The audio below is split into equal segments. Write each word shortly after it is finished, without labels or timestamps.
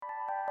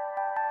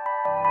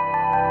Okay,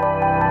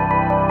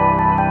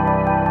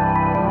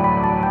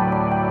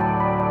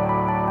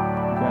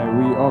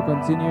 we are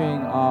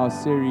continuing our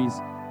series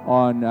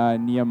on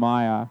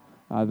Nehemiah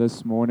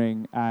this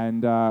morning,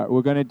 and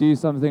we're going to do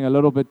something a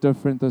little bit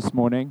different this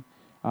morning.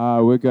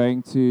 We're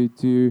going to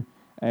do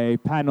a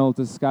panel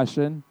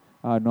discussion,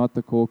 not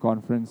the call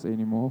conference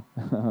anymore.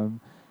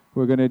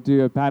 We're going to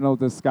do a panel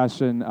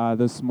discussion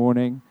this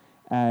morning,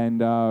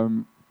 and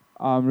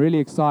I'm really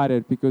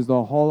excited because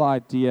the whole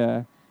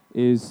idea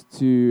is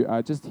to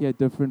just hear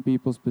different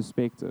people's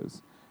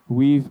perspectives.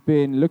 We've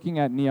been looking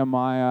at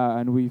Nehemiah,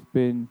 and we've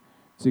been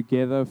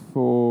together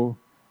for,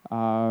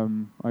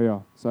 the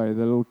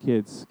little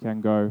kids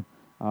can go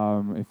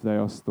if they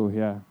are still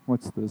here.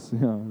 What's this?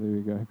 Yeah, there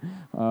we go.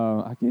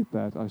 I get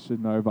that. I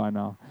should know by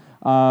now.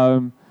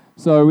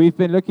 So we've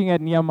been looking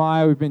at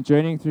Nehemiah. We've been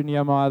journeying through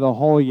Nehemiah the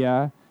whole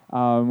year,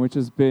 which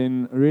has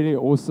been really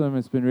awesome.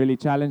 It's been really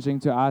challenging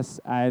to us.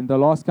 And the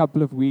last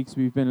couple of weeks,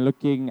 we've been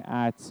looking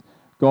at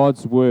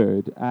God's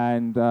word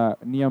and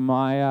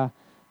Nehemiah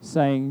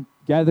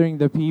gathering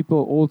the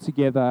people all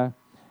together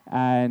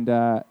and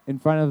in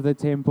front of the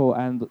temple,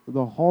 and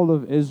the whole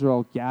of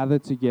Israel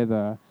gathered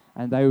together,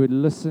 and they would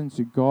listen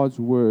to God's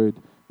word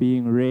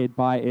being read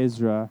by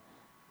Ezra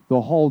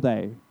the whole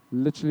day,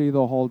 literally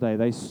the whole day.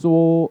 They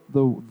saw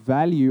the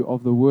value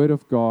of the word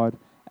of God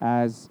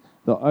as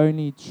the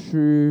only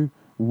true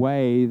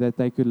way that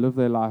they could live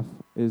their life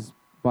is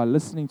by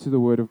listening to the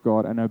word of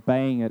God and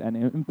obeying it and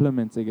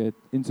implementing it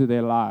into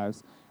their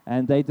lives.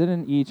 And they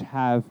didn't each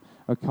have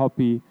a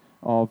copy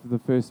of the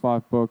first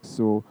 5 books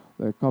or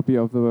a copy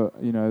of the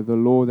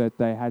law that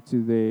they had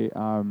to the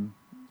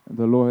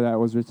law that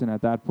was written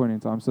at that point in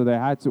time. So they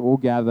had to all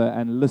gather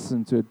and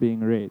listen to it being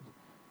read.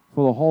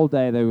 For the whole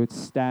day, they would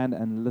stand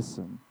and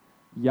listen.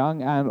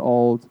 Young and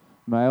old,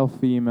 male,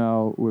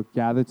 female, would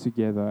gather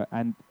together,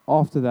 and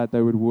after that,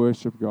 they would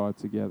worship God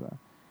together.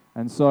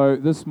 And so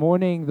this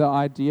morning, the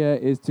idea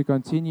is to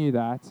continue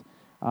that,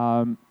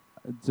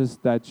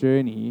 just that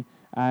journey.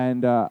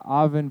 And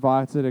I've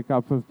invited a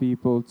couple of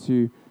people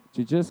to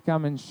just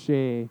come and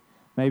share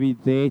maybe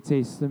their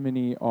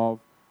testimony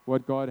of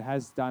what God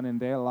has done in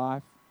their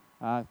life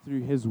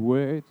through His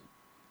Word.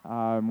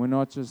 We're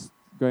not just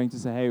going to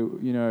say,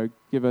 hey,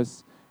 give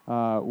us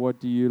what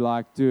do you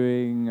like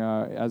doing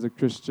as a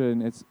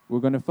Christian.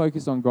 We're going to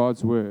focus on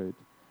God's Word.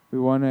 We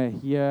want to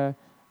hear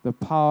the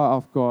power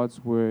of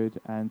God's Word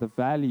and the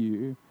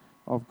value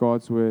of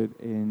God's Word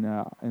in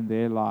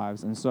their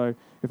lives. And so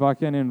if I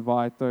can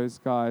invite those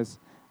guys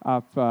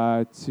up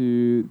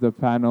to the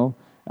panel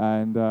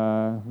and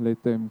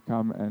let them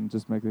come and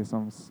just make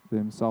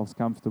themselves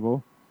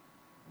comfortable.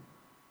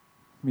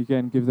 We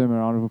can give them a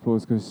round of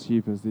applause because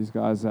cheapers these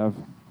guys have.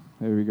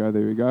 There we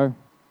go.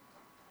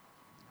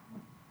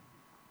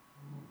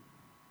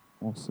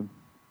 Awesome.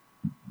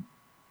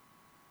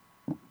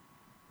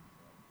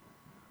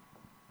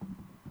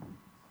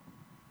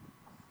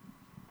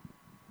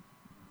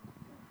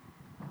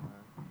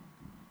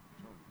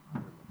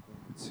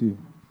 Two.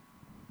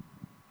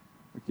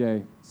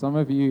 Okay, some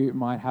of you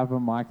might have a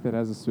mic that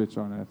has a switch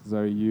on it.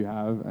 So you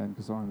have, and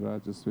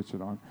Cassandra, just switch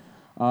it on.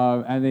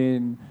 And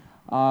then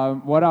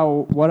what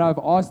I've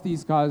asked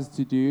these guys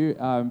to do,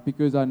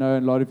 because I know a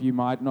lot of you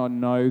might not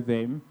know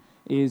them,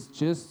 is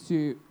just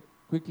to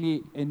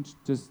quickly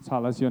just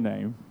tell us your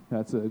name.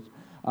 That's it.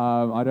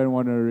 I don't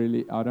want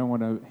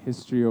a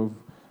history of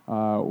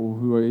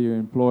who are you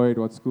employed,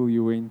 what school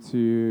you went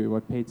to,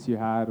 what pets you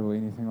had, or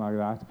anything like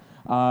that.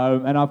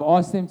 And I've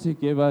asked them to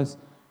give us.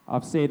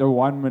 I've said a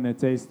 1-minute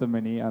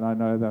testimony, and I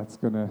know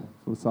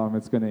for some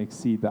it's going to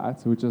exceed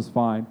that, which is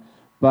fine.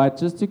 But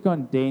just to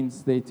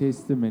condense their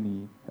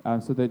testimony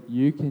so that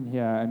you can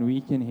hear and we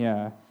can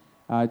hear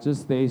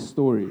just their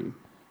story.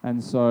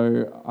 And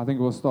so I think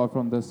we'll start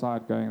from this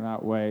side going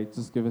that way.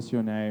 Just give us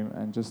your name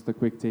and just a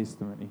quick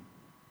testimony.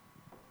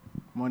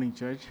 Morning,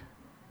 church.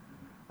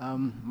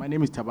 My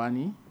name is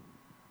Tabani.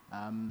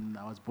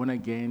 I was born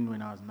again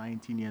when I was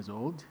 19 years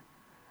old.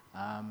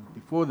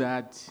 Before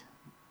that,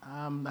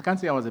 I can't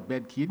say I was a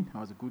bad kid. I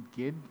was a good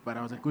kid, but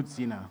I was a good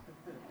sinner.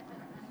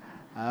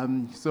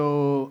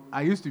 So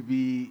I used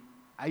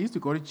to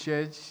go to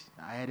church.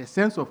 I had a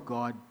sense of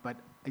God, but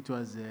it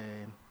was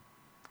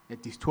a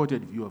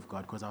distorted view of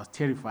God because I was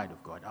terrified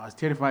of God. I was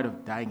terrified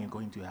of dying and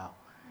going to hell,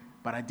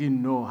 but I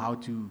didn't know how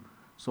to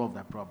solve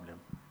that problem.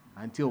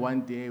 Until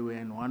one day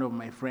when one of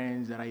my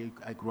friends that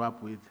I grew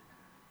up with,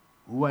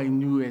 who I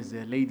knew as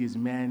a ladies'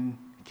 man,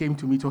 came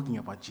to me talking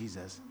about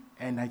Jesus.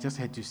 And I just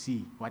had to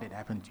see what had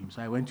happened to him.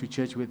 So I went to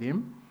church with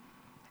him.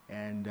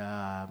 And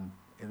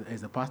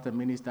as the pastor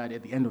ministered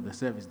at the end of the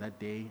service that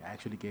day, I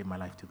actually gave my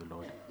life to the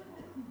Lord.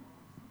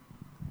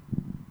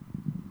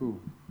 Cool.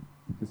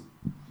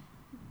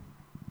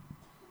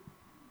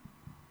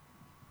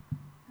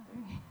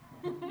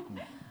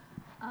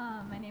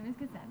 My name is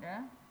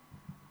Cassandra.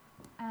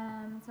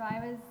 So I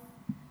was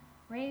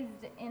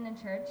raised in the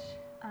church,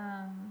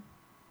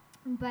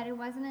 but it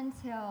wasn't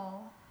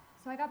until,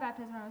 so I got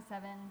baptized when I was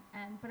 7,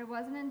 but it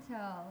wasn't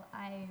until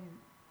I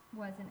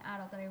was an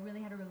adult that I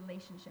really had a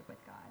relationship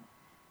with God.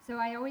 so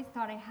I always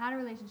thought I had a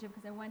relationship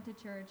because I went to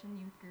church and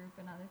youth group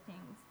and other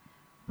things.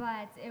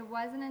 But it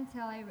wasn't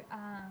until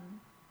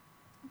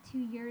 2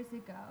 years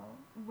ago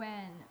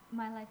when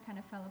my life kind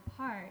of fell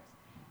apart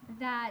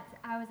that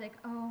I was like,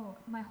 oh,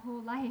 my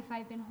whole life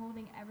I've been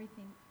holding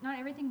everything, not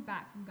everything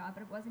back from God,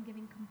 but it wasn't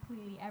giving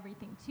completely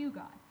everything to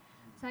God.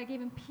 So I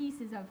gave him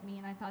pieces of me,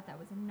 and I thought that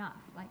was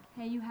enough. Like,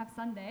 hey, you have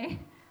Sunday.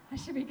 That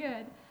should be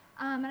good.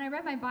 And I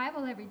read my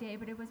Bible every day,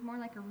 but it was more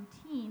like a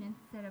routine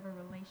instead of a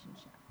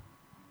relationship.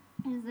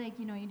 It was like,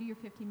 you know, you do your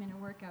 15-minute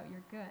workout,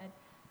 you're good.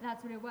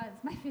 That's what it was.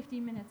 My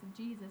 15 minutes of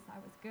Jesus, I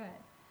was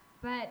good.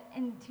 But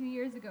 2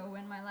 years ago,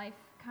 when my life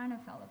kind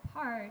of fell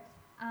apart,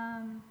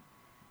 I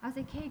was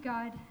like, hey,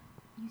 God,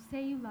 you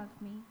say you love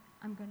me.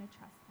 I'm going to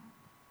trust that.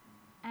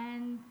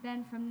 And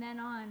then from then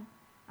on,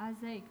 I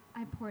was like,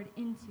 I poured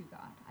into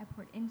God. I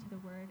poured into the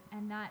Word,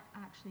 and that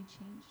actually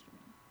changed me.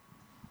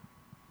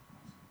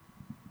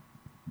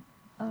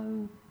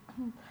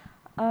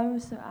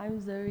 So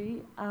I'm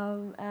Zoe,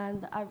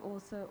 and I've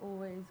also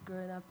always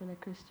grown up in a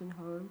Christian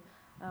home,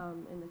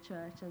 in the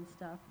church and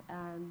stuff,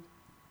 and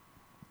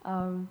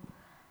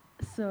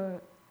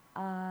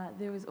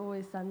there was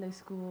always Sunday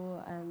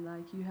school, and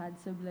like you had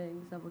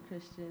siblings that were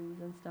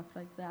Christians and stuff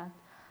like that,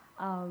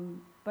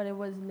 but it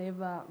was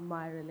never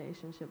my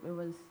relationship, it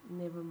was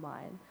never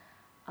mine,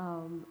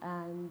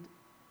 and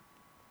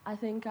I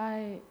think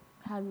I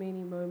had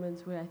many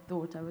moments where I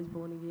thought I was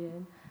born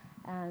again,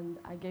 and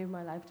I gave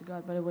my life to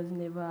God, but it was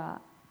never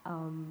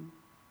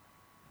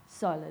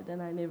solid, and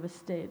I never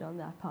stayed on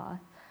that path.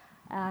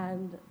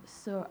 And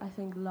so I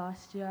think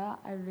last year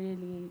I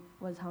really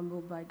was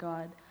humbled by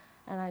God,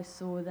 and I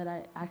saw that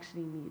I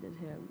actually needed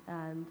him.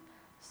 And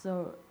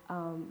so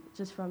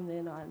just from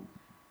then on,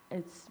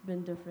 it's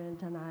been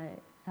different, and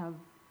I have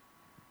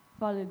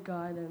followed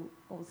God and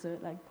also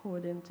like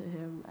poured into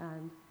him,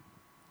 and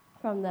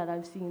from that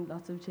I've seen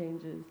lots of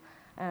changes,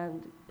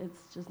 and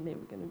it's just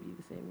never going to be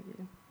the same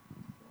again.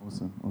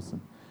 Awesome,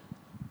 awesome.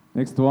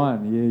 Next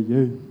one,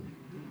 yeah.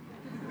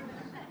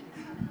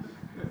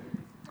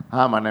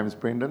 Hi, my name is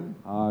Brendan.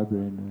 Hi,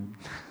 Brendan.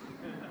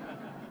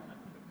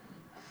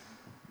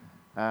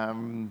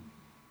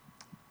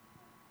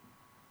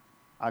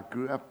 I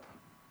grew up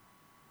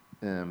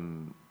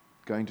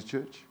going to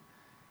church,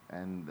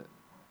 and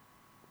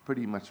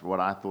pretty much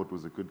what I thought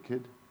was a good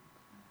kid.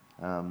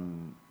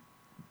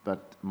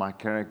 But my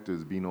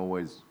character's been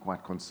always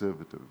quite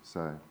conservative,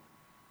 so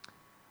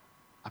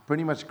I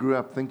pretty much grew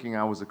up thinking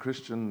I was a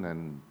Christian,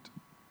 and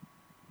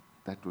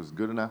that was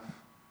good enough.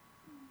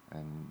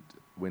 And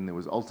when there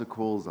was altar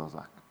calls, I was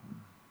like,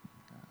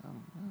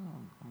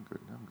 I'm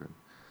good.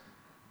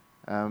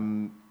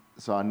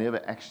 So I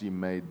never actually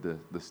made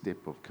the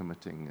step of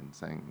committing and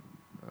saying,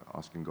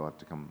 asking God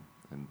to come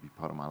and be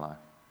part of my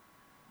life.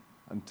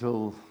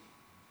 So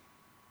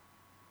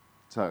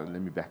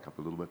let me back up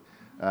a little bit.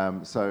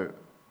 So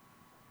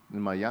in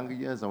my younger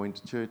years, I went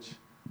to church.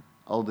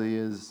 Older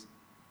years,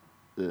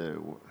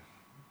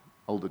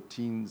 older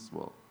teens,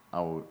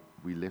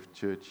 we left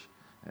church,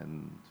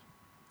 and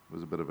it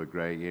was a bit of a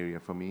grey area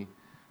for me.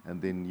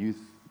 And then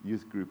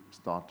youth group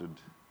started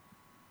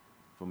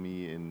for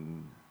me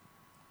in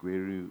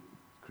Gweru.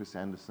 Chris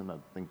Anderson, I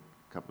think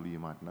a couple of you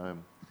might know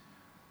him.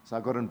 So I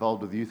got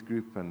involved with youth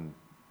group and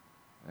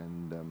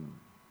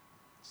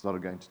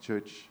started going to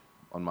church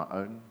on my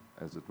own,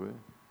 as it were.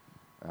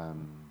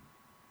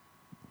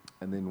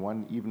 And then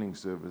one evening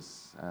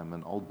service,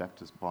 an old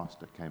Baptist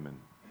pastor came in.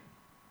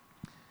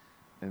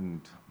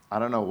 And I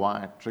don't know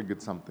why it triggered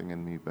something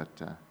in me,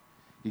 but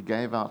he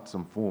gave out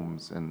some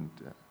forms, and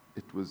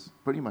it was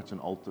pretty much an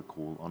altar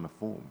call on a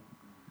form.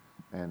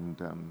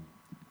 And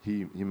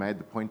he made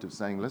the point of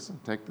saying, listen,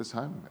 take this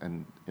home,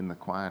 and in the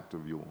quiet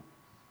of your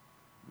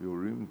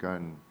room, go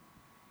and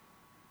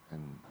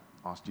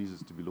ask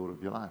Jesus to be Lord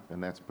of your life.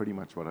 And that's pretty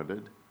much what I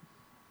did.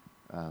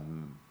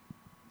 And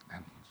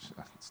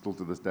still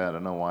to this day, I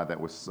don't know why that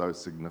was so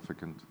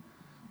significant,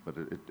 but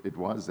it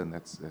was, and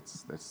that's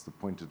the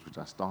point at which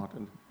I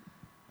started.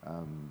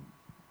 And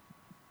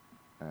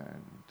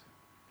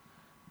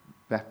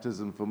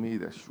baptism for me,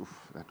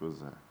 that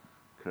was a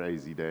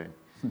crazy day.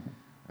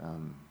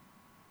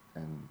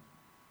 And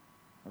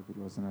Hope it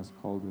wasn't as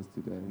cold as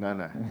today.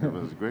 no, it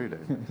was a great day.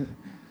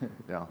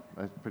 Yeah,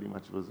 that pretty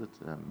much was it.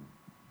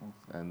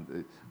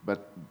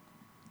 But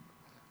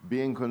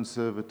being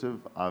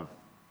conservative, I've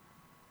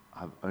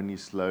only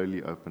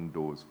slowly opened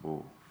doors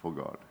for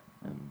God,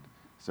 and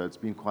so it's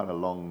been quite a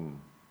long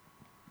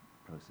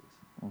process.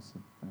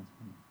 Awesome, thanks.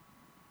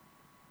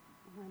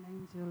 My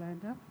name's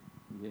Yolanda.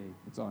 Yeah,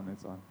 it's on.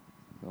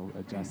 I'll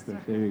adjust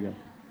it. There we go.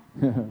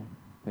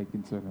 They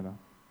can turn it up.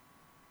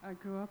 I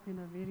grew up in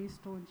a very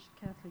staunch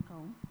Catholic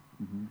home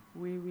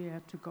where we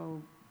had to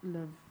go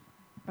live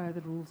by the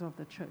rules of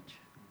the church.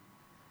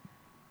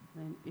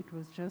 And it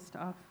was just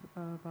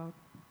about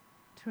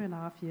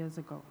 2.5 years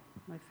ago.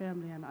 My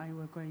family and I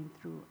were going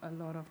through a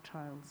lot of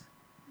trials.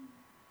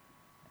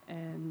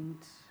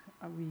 And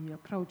we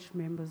approached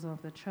members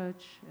of the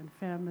church and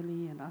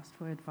family and asked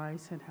for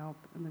advice and help,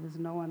 and there was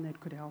no one that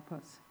could help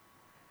us.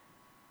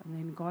 And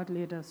then God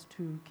led us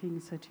to King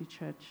City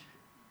Church,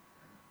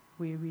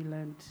 where we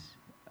learned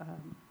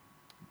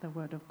the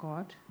Word of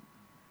God,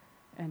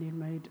 and it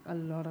made a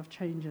lot of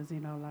changes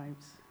in our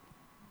lives.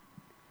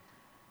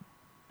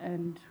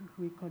 And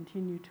we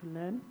continue to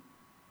learn,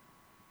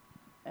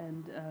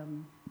 and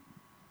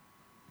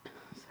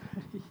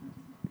sorry.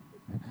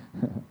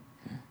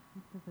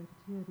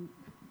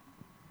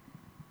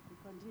 We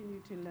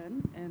continue to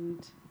learn,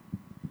 and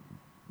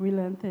we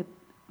learned that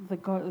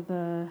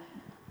it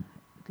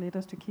led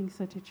us to King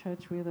City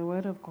Church, where the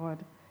Word of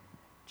God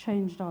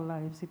changed our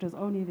lives. It was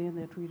only then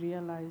that we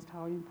realized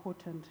how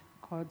important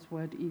God's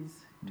Word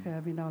is to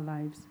have in our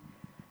lives,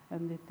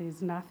 and that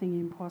there's nothing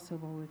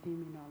impossible with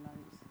Him in our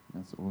lives.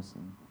 That's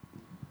awesome.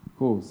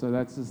 Cool. So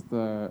that's just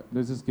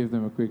let's just give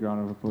them a quick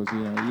round of applause.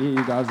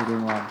 You guys are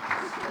doing well.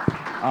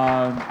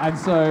 And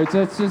so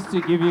just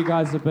to give you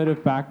guys a bit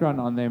of background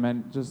on them,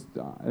 and just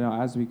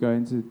as we go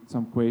into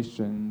some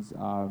questions,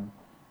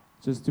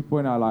 just to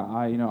point out,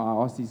 I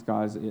asked these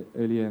guys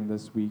earlier in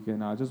this week,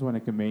 and I just want to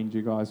commend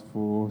you guys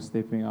for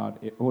stepping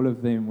out. All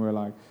of them were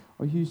like,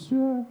 "Are you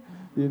sure?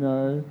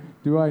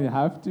 Do I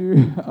have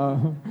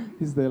to?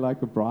 Is there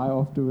like a braai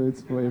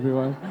afterwards for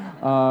everyone?"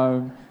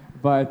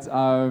 But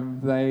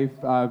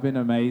they've been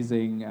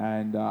amazing,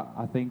 and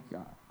I think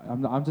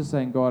I'm just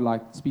saying, God,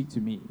 speak to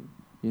me.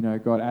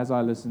 God, as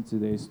I listen to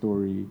their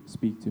story,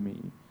 speak to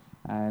me.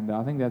 And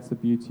I think that's the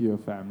beauty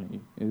of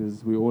family,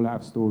 is we all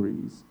have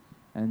stories.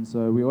 And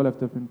so we all have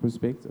different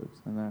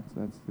perspectives, and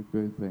that's the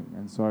good thing.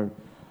 And so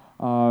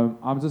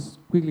I'm just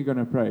quickly going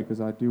to pray, because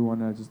I do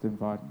want to just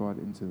invite God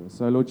into this.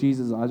 So, Lord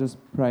Jesus, I just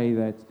pray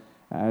that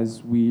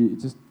as we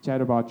just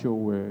chat about your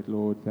word,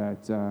 Lord,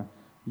 that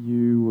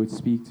you would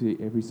speak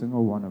to every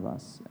single one of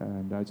us,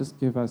 and just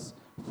give us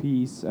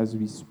peace as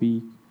we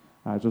speak.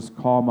 Just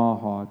calm our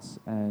hearts,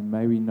 and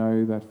may we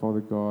know that,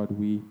 Father God,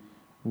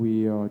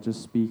 we are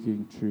just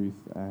speaking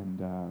truth, and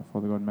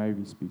Father God, may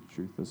we speak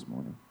truth this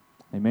morning.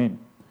 Amen.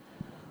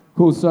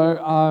 Cool.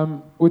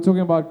 So we're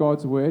talking about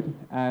God's word,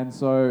 and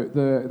so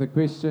the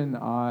question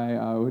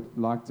I would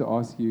like to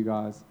ask you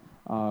guys,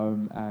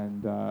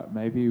 and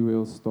maybe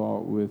we'll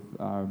start with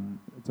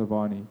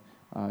Tavani,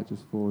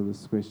 just for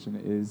this question,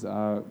 is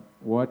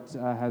what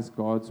has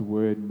God's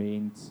word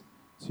meant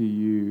to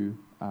you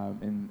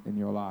in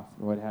your life?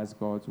 What has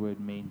God's word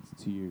meant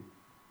to you?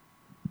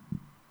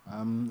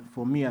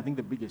 For me, I think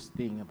the biggest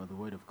thing about the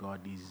Word of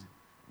God is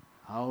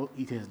how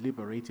it has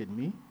liberated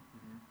me.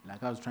 Mm-hmm.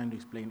 Like I was trying to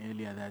explain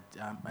earlier, that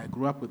I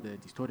grew up with a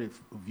distorted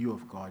view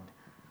of God,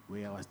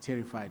 where I was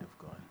terrified of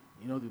God.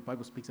 The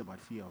Bible speaks about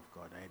fear of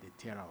God. I had a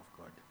terror of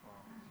God.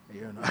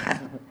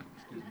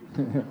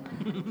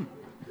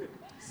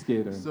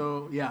 Scared.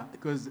 So, yeah,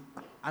 because,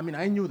 I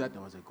knew that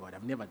there was a God.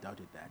 I've never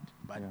doubted that.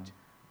 But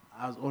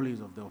I was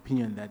always of the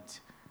opinion that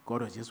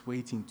God was just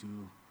waiting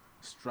to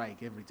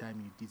strike every time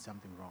you did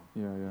something wrong.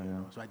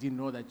 Yeah. So I didn't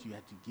know that you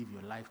had to give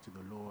your life to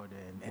the Lord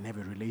and have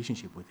a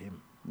relationship with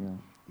Him. Yeah.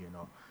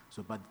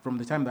 So, but from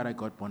the time that I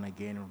got born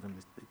again, and from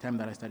the time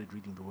that I started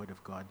reading the Word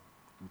of God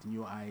with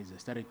new eyes, I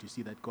started to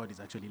see that God is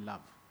actually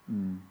love.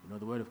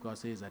 The Word of God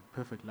says that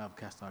perfect love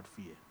casts out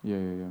fear.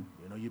 Yeah.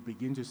 You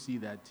begin to see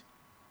that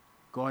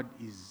God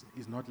is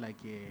not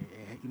like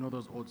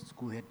those old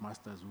school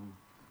headmasters who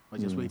are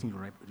just waiting to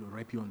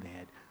rap you on the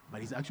head, but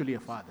He's actually a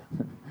father.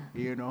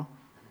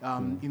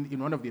 In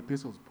one of the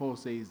epistles, Paul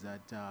says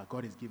that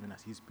God has given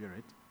us His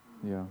Spirit,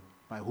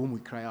 by whom we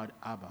cry out,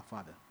 Abba,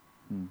 Father.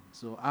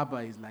 So Abba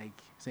is like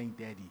saying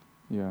Daddy.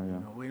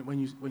 When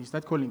you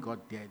start calling God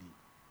Daddy,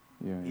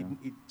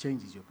 it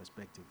changes your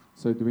perspective.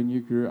 So when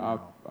you grew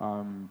up,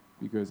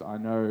 because I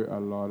know a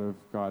lot of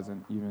guys,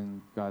 and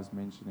even guys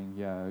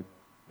mentioning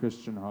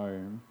Christian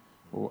home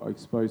or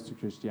exposed to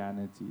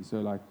Christianity.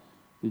 So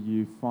did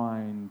you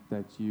find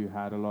that you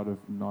had a lot of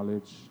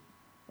knowledge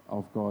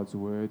of God's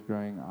word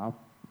growing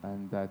up,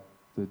 and that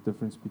the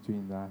difference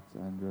between that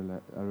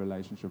and a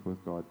relationship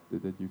with God,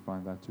 did you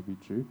find that to be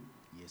true?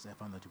 Yes, I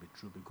found that to be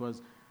true,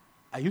 because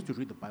I used to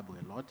read the Bible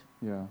a lot.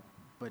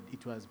 But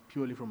it was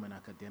purely from an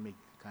academic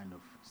kind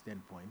of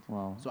standpoint.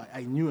 Wow. So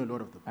I knew a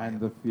lot of the Bible. And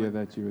the fear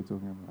that you were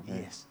talking about.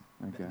 Yes.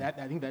 Okay.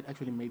 I think that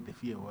actually made the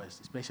fear worse,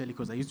 especially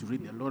because I used to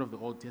read a lot of the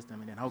Old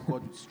Testament and how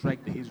God would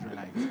strike the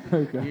Israelites.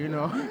 Okay.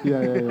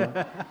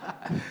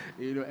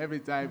 Yeah. Every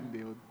time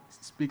they would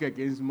speak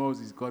against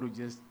Moses, God would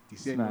just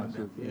descend on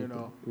them.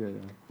 Yeah.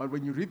 But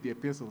when you read the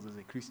epistles as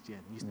a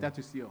Christian, you start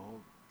to see a whole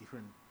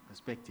different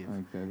perspective.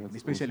 Okay, that's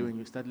especially awesome. when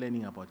you start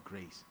learning about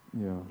grace.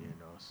 Yeah.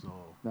 So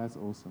that's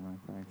awesome, man.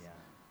 Thanks. Yeah.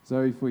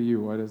 Zoe, for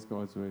you, what does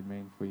God's word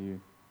mean for you?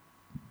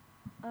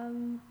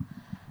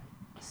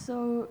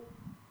 So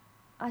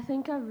I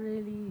think I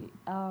really,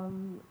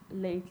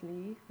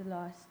 lately, the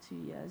last 2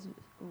 years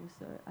or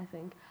so, I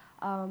think,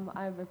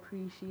 I've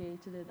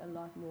appreciated it a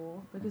lot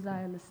more, because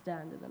I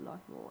understand it a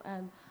lot more.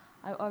 And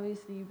I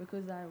obviously,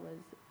 because I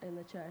was in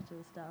the church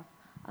and stuff,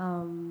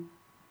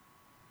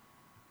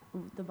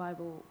 the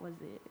Bible was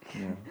there.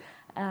 Yeah.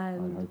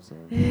 And I hope so.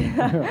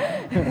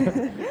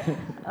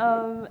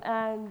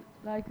 and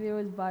there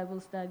was Bible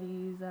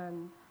studies,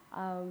 and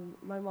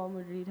My mom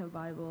would read her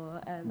Bible,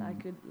 and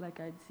Mm.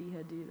 I'd see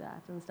her do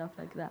that and stuff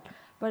like that.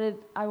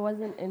 But I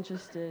wasn't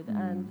interested,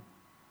 and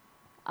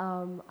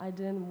I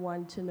didn't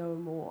want to know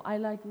more. I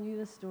knew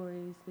the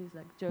stories, these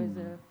like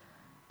Joseph,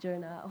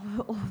 Jonah,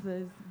 all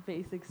those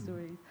basic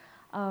stories.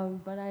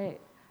 But I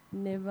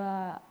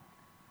never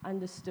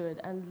understood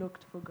and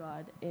looked for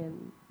God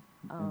in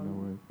the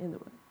Word. In the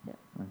Word, yeah.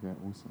 Okay,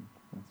 awesome.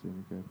 That's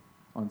really good.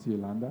 On to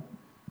Yolanda.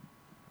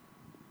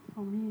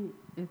 For me,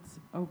 it's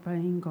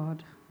obeying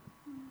God,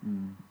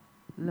 Mm.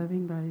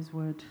 living by His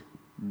word,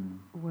 Mm.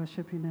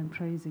 worshiping and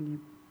praising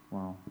Him.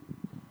 Wow.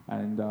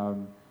 And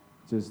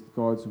just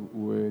God's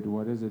word,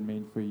 what does it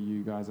mean for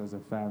you guys as a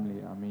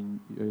family? I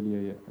mean,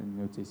 earlier in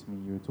your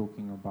testimony, you were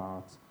talking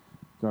about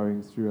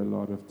going through a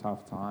lot of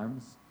tough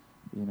times.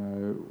 You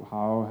know,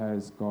 how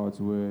has God's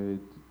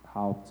word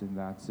helped in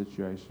that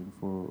situation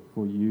for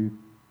you,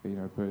 you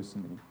know,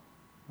 personally?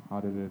 How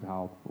did it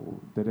help? Or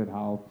did it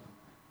help?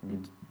 I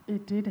mean,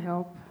 It did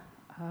help.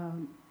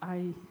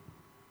 I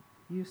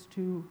used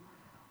to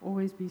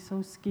always be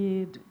so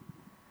scared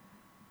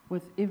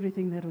with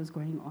everything that was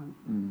going on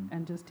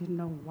and just didn't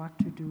know what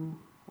to do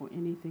or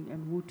anything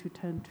and who to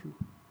turn to.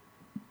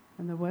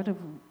 And the Word of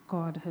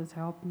God has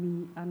helped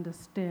me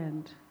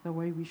understand the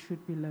way we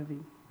should be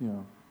living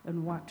yeah.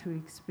 and what to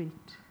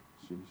expect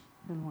Sheesh.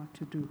 and what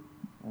to do.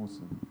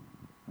 Awesome.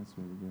 That's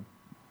really good.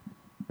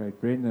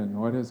 Great. Brendan,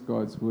 what has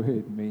God's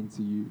word mean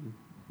to you?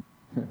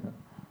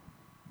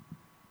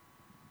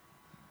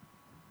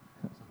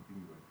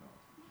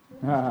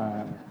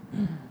 I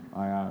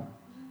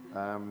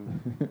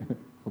am.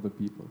 For the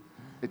people.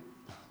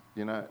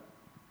 You know,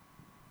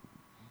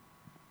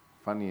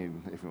 funny,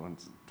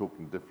 everyone's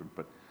talking different,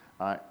 but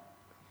I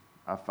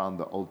found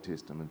the Old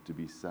Testament to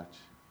be such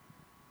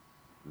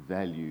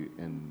value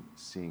in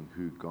seeing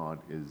who God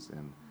is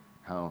and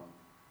how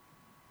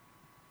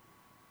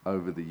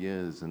over the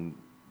years and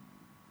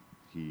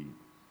he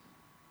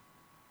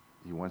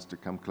wants to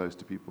come close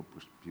to people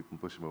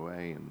push him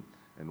away,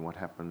 and what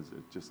happens,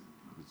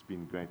 it's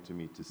been great to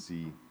me to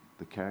see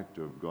the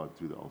character of God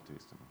through the Old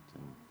Testament,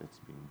 and that's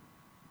been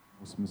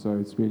awesome. So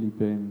it's really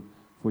been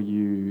for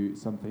you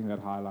something that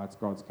highlights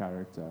God's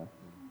character,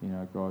 you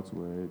know, God's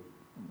word,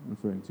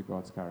 referring to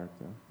God's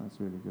character. That's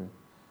really good.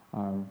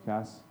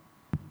 Cass?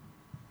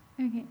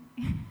 Okay.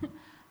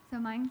 So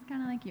mine's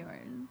kind of like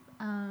yours.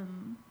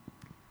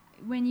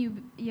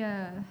 When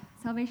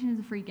salvation is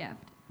a free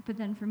gift, but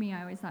then for me,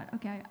 I always thought,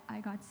 okay,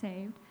 I got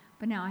saved,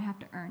 but now I have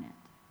to earn it.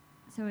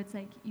 So it's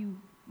like you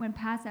went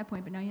past that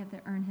point, but now you have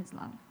to earn His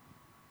love.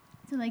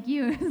 So like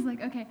you, it's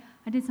like, okay,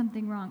 I did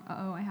something wrong.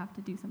 Uh-oh, I have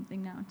to do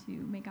something now to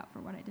make up for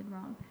what I did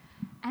wrong.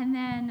 And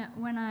then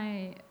when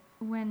I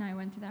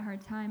went through that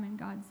hard time and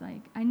God's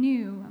like,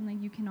 I'm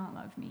like, you cannot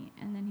love me.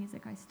 And then He's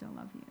like, I still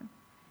love you.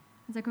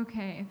 I was like,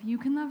 okay, if you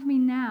can love me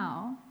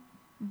now,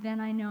 then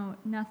I know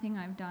nothing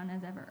I've done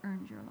has ever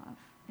earned your love.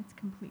 It's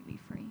completely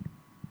free.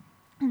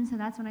 And so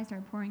that's when I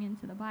started pouring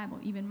into the Bible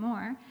even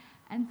more.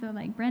 And so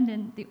like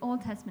Brendan, the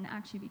Old Testament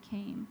actually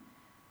became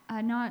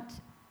not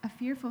a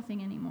fearful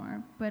thing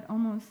anymore, but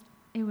almost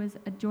it was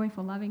a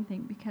joyful, loving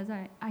thing because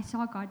I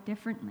saw God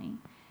differently.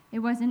 It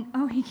wasn't,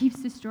 oh, He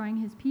keeps destroying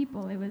His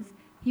people. It was,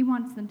 He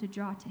wants them to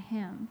draw to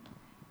Him.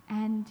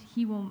 And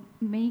He will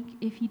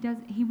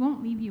He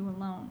won't leave you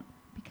alone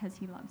because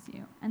He loves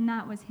you. And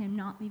that was Him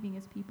not leaving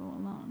His people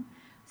alone.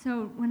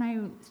 So when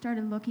I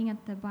started looking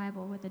at the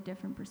Bible with a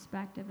different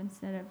perspective,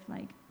 instead of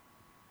like,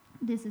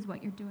 this is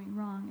what you're doing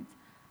wrong, it's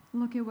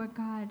look at what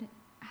God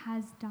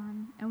has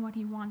done and what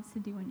He wants to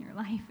do in your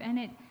life. And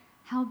it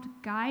helped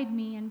guide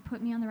me and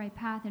put me on the right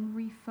path and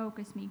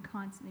refocus me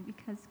constantly,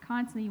 because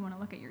constantly you want to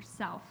look at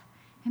yourself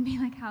and be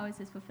like, how is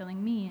this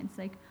fulfilling me? And it's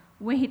like,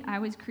 wait, I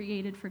was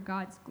created for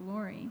God's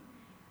glory.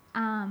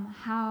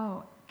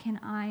 How can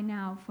I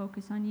now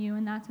focus on you?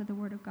 And that's what the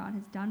Word of God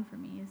has done for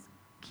me, is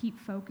keep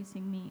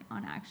focusing me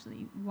on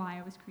actually why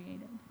I was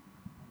created.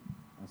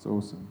 That's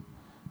awesome.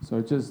 So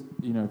just,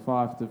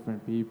 5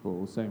 different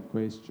people, same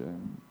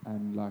question,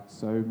 and like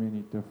so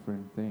many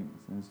different things,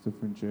 and it's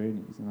different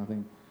journeys, and I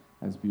think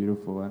that's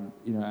beautiful. And,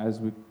 as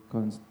we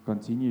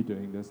continue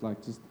doing this,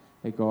 like just,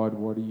 hey God,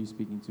 what are you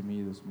speaking to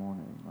me this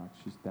morning? Like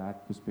just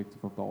that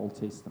perspective of the Old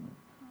Testament.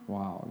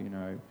 Wow,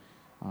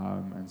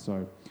 and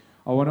so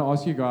I want to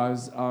ask you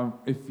guys,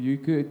 if you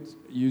could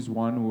use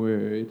one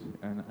word,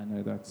 and I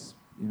know that's,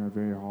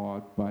 very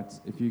hard, but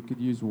if you could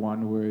use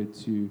one word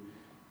to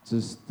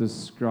just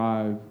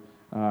describe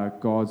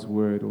God's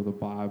word or the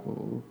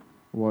Bible,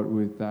 what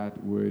would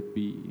that word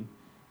be?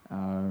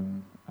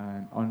 And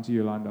on to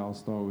Yolanda, I'll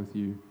start with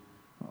you.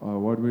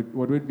 What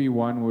would be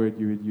one word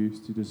you would use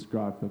to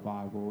describe the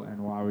Bible,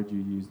 and why would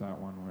you use that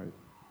one word?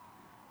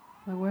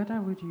 The word I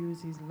would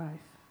use is life.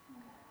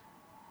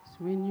 So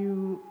when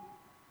you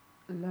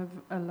live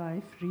a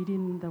life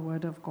reading the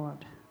Word of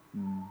God,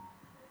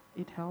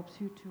 it helps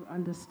you to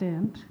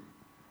understand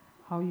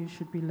how you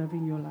should be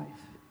living your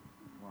life.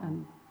 Wow.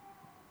 And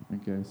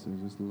okay, so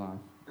just life.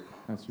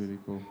 That's really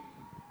cool.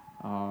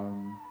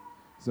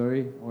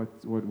 Zoe,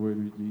 what word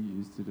would you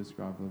use to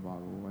describe the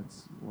Bible?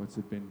 What's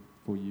it been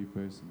for you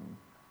personally?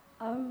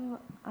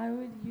 I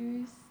would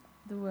use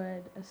the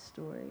word a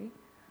story,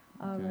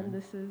 Okay. and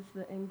this is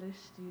the English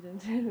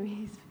student in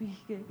me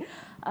speaking.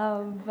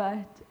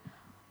 But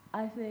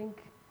I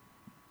think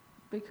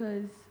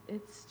because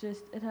it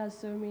has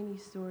so many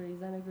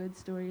stories, and a good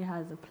story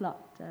has a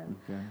plot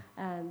Okay.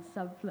 and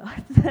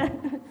subplots.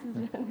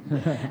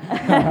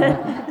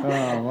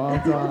 Oh, well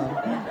done.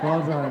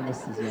 Well done,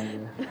 Mrs.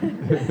 Younger.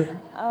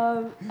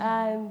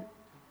 And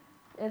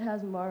it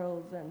has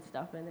morals and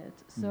stuff in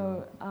it.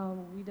 So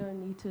we don't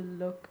need to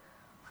look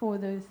for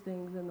those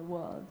things in the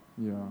world.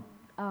 Yeah.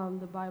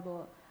 The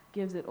Bible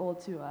gives it all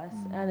to us,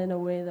 and in a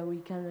way that we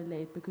can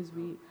relate because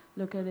we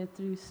look at it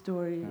through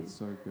stories. That's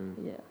so good.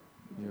 Yeah.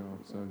 Yeah,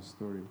 so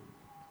story.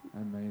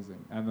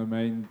 Amazing. And the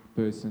main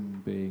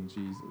person being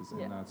Jesus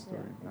in that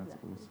story. That's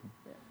exactly. awesome.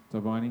 Yeah.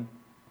 Tabani?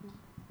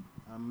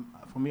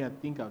 For me, I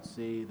think I would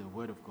say the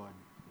Word of God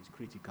is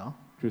critical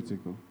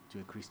Critical. to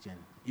a Christian,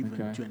 even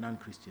Okay. to a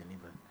non-Christian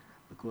even,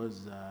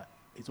 because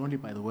it's only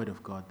by the Word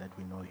of God that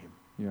we know Him.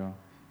 Yeah.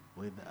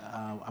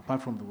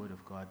 Apart from the Word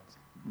of God,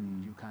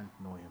 you can't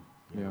know Him.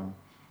 You know?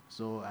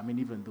 So, I mean,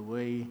 even the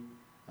way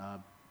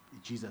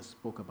Jesus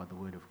spoke about the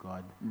Word of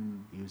God,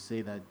 you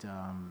say that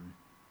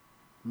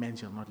man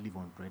shall not live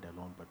on bread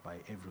alone, but by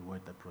every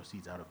word that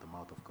proceeds out of the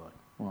mouth of God.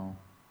 Wow.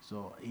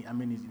 So, I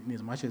mean, in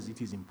as much as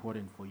it is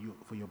important for you,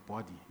 for your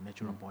body,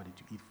 natural body,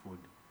 to eat food,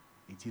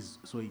 it is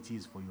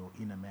for your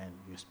inner man,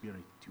 your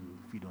spirit, to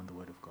feed on the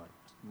Word of God.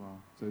 Wow.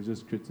 So it's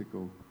just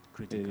critical.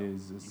 Critical. It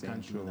is You can't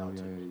essential. do without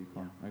Yeah, it. you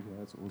can't. Okay,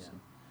 that's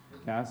awesome.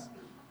 Cass?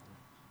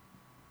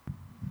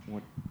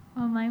 What?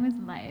 Well, mine was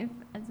life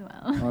as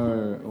well.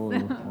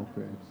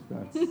 Okay.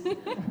 That's.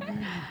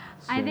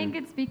 I think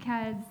it's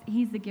because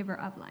he's the giver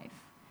of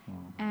life.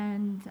 Wow.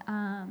 And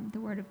the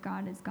Word of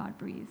God is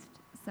God-breathed.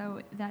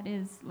 So that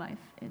is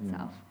life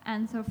itself. Yeah.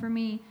 And so for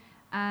me,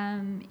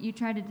 you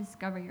try to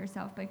discover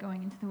yourself by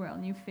going into the world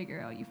and you figure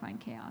out, you find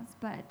chaos.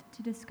 But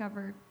to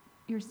discover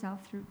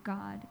yourself through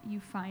God, you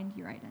find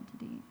your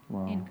identity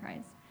in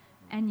Christ.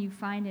 And you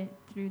find it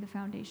through the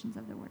foundations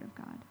of the Word of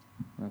God.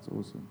 That's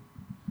awesome.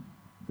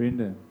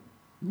 Brendan?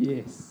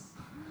 Yes.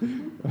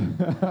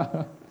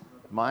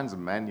 Mine's a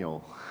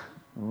manual.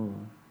 Oh,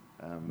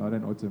 not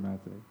an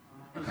automatic.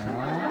 No.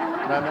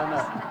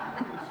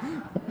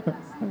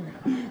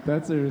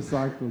 That's a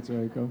recycled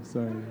joke, I'm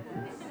sorry.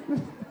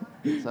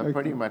 So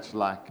pretty much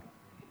like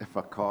if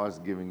a car's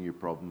giving you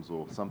problems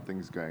or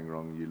something's going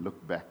wrong, you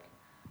look back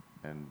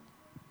and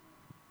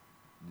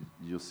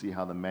you'll see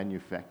how the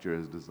manufacturer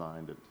has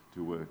designed it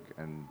to work,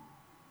 and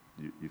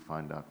you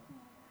find out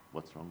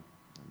what's wrong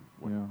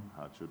and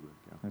how it should work.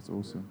 Yeah. That's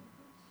awesome.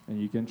 And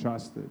you can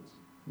trust it,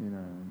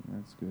 and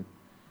that's good.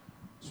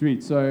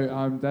 Sweet.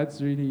 So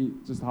that's really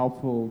just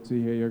helpful to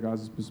hear your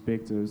guys'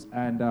 perspectives.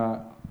 And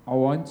I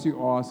want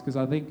to ask, because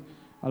I think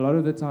a lot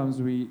of the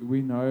times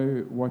we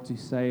know what to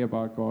say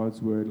about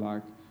God's word,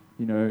 like,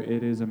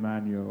 it is a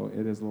manual,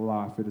 it is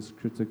life, it is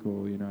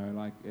critical,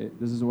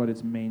 this is what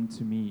it's meant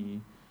to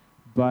me.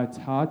 But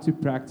how to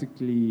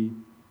practically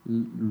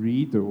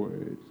read the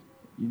word,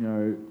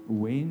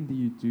 when do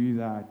you do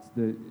that?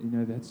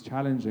 That's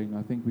challenging.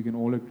 I think we can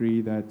all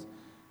agree that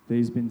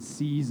there's been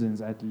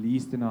seasons, at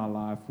least in our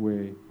life,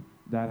 where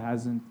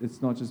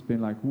it's not just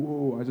been like,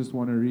 whoa, I just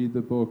want to read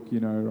the book,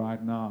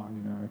 right now,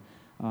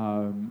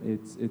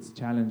 it's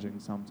challenging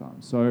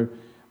sometimes. So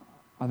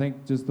I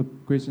think just the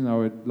question I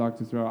would like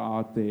to throw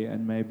out there,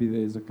 and maybe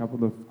there's a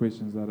couple of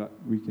questions that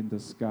we can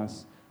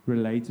discuss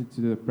related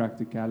to the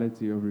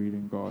practicality of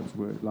reading God's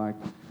word, like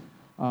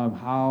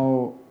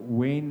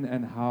when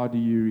and how do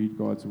you read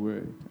God's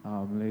word?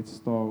 Let's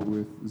start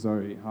with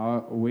Zoe.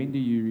 When do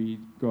you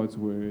read God's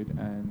word,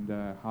 and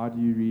how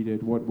do you read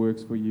it? What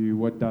works for you?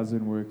 What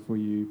doesn't work for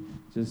you?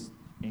 Just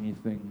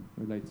anything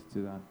related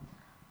to that.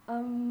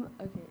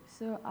 Okay,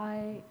 so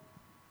I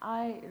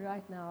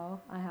right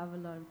now I have a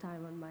lot of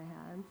time on my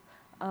hands,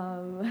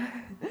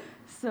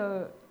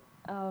 so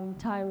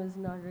time is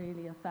not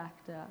really a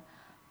factor.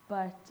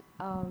 But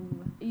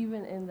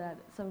even in that,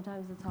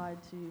 sometimes it's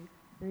hard to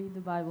read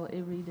the Bible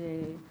every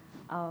day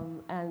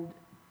and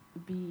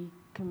be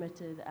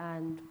committed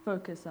and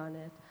focus on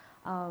it.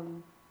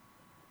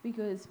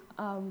 Because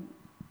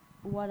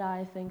what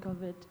I think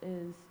of it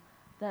is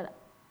that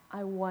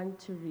I want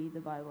to read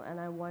the Bible and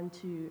I want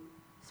to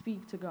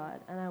speak to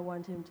God and I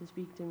want Him to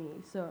speak to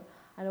me. So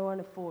I don't want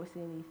to force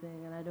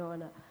anything, and I don't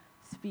want to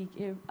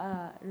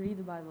read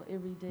the Bible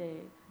every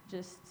day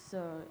just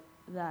so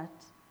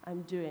that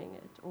I'm doing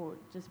it or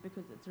just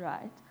because it's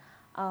right.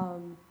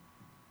 And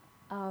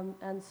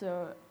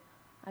so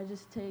I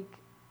just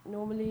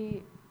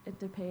normally it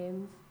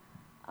depends.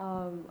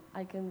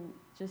 I can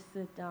just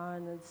sit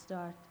down and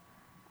start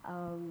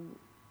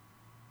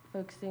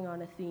focusing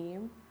on a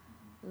theme.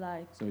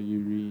 So you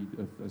read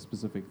a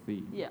specific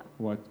theme? Yeah.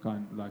 What's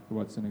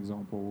an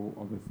example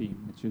of a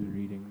theme that you're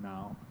reading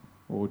now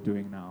or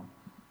doing now?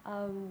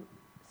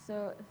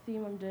 So the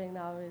theme I'm doing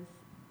now is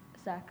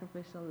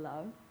sacrificial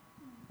love.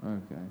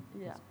 Okay.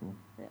 Yeah. That's cool.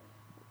 Yeah.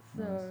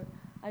 So Nice.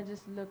 I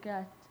just look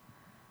at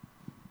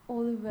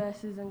all the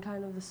verses and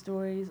kind of the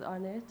stories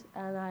on it,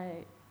 and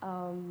I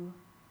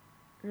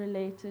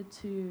related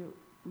to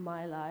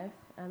my life,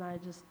 and I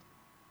just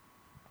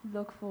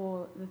look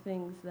for the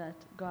things that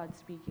God's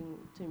speaking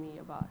to me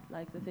about,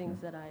 like the things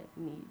that I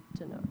need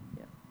to know.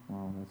 Yeah.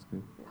 Wow, that's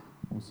good.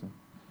 Yeah. Awesome.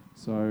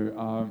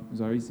 So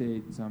Zoe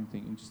said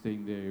something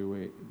interesting there,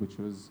 which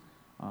was,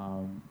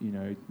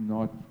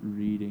 not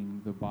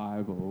reading the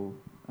Bible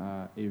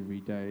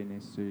every day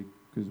necessarily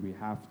because we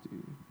have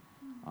to.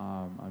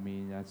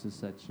 That's just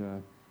such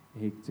a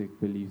hectic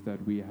belief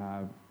that we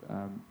have.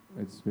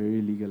 It's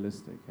very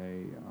legalistic,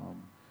 hey?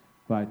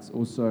 But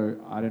also,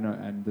 I don't know,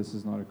 and this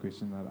is not a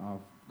question that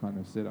I've kind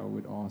of said I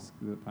would ask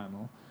the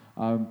panel,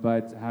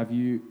 but have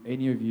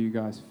any of you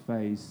guys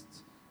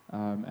faced,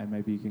 and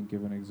maybe you can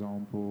give an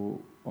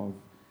example of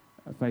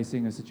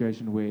facing a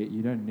situation where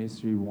you don't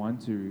necessarily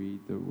want to read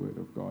the Word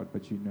of God,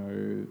 but you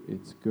know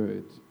it's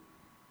good?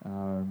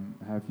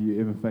 Have you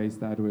ever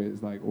faced that where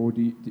it's like, or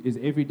is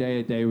every day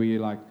a day where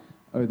you're like,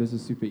 oh, this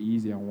is super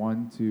easy, I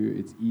want to,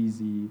 it's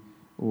easy,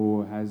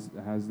 or has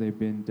there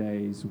been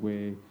days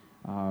where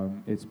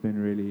it's been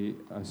really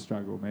a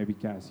struggle? Maybe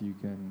Cass, you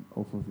can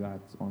off of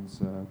that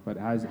answer, but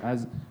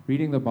has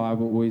reading the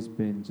Bible always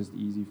been just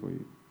easy for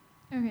you?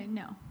 Okay,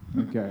 no.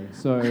 Okay,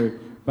 so,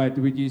 but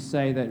would you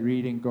say that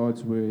reading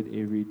God's Word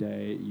every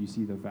day, you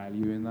see the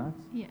value in that?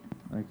 Yes.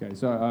 Okay,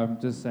 so I'm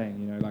just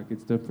saying,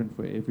 it's different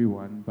for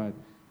everyone, but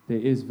there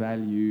is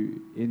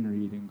value in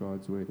reading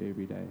God's Word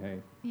every day,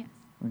 hey? Yes.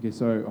 Okay,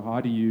 so how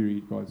do you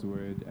read God's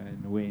Word,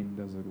 and when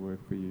does it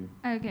work for you?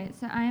 Okay,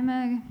 so I'm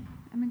a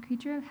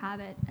creature of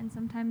habit, and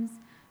sometimes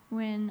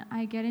when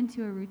I get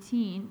into a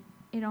routine,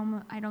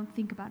 I don't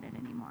think about it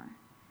anymore.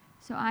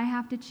 So I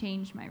have to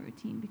change my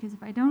routine, because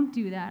if I don't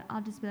do that,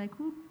 I'll just be like,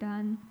 whoop,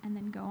 done, and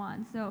then go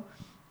on. So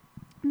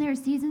there are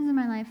seasons in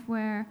my life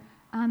where,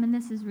 and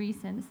this is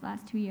recent, this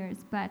last 2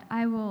 years, but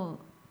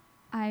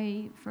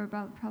for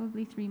about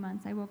probably 3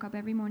 months, I woke up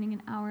every morning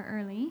an hour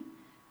early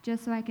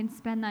just so I can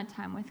spend that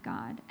time with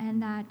God.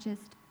 And that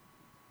just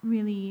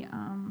really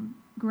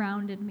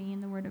grounded me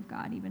in the Word of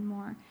God even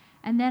more.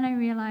 And then I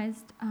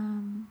realized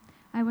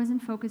I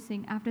wasn't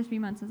focusing. After 3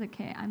 months, I was like,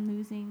 okay, I'm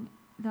losing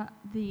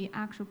the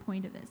actual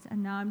point of this.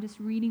 And now I'm just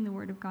reading the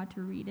Word of God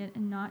to read it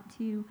and not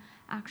to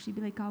actually be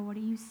like, God, what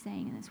are you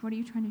saying in this? What are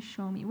you trying to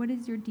show me? What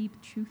is your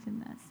deep truth in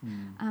this?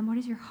 What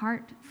is your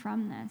heart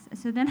from this?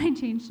 So then I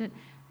changed it,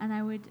 and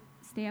I would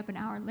stay up an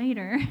hour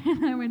later,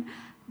 and I would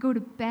go to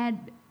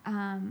bed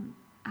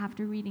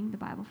after reading the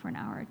Bible for an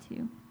hour or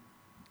two.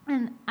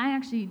 And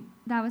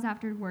that was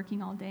after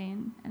working all day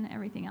and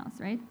everything else,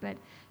 right? But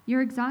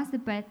you're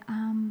exhausted. But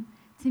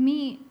to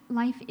me,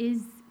 life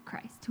is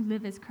Christ. To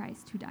live is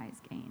Christ, to die is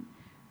gain.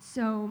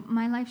 So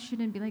my life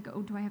shouldn't be like,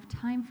 oh, do I have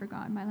time for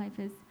God? My life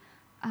is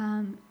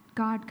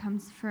God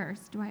comes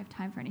first. Do I have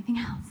time for anything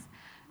else?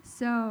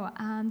 So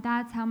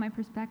that's how my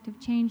perspective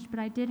changed. But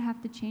I did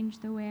have to change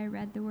the way I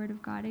read the Word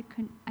of God.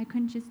 I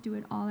couldn't just do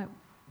it all at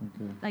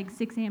like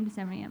 6 a.m. to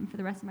 7 a.m. for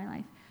the rest of my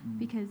life,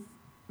 because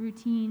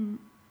routine,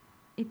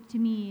 to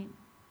me,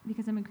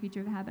 because I'm a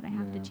creature of habit, I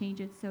have to change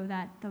it so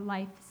that the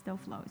life still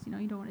flows.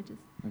 You don't want to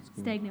just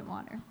stagnant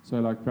water. So,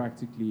 like,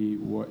 practically,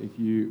 what if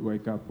you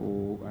wake up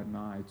or at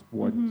night?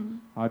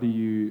 How do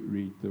you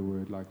read the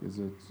Word? Like, is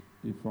it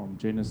from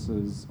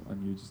Genesis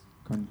and you just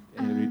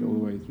read all the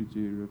way through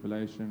to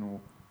Revelation,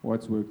 or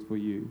what's worked for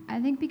you? I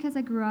think because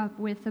I grew up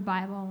with the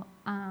Bible,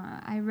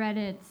 I read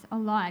it a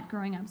lot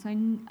growing up, so I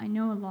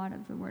know a lot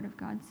of the Word of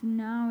God. So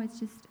now it's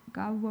just,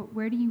 God,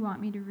 where do you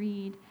want me to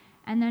read?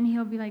 And then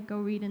He'll be like, go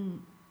read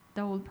in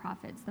the old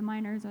prophets, the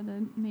minors or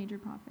the major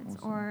prophets,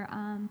 or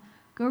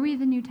go read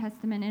the New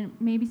Testament. And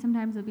maybe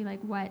sometimes it'll be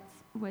like what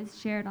was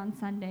shared on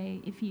Sunday,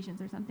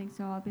 Ephesians or something.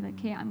 So I'll be like,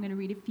 okay, I'm going to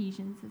read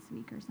Ephesians this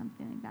week or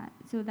something like that.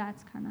 So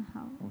that's kind of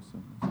how.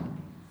 Awesome.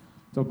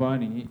 So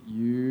Barney,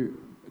 you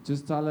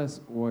just tell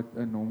us what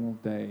a normal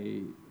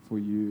day for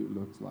you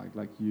looks like.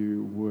 Like,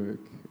 you work,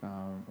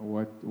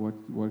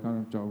 what kind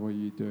of job are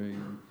you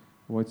doing?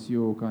 What's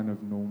your kind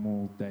of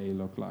normal day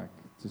look like?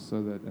 Just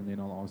so that, and then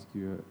I'll ask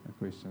you a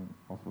question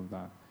off of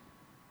that.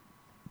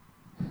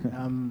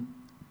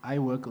 I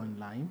work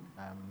online.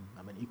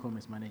 I'm an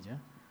e-commerce manager.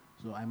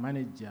 So I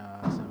manage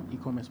some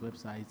e-commerce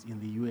websites in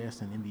the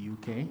US and in the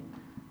UK.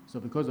 So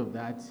because of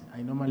that,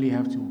 I normally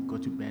have to go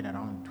to bed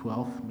around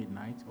 12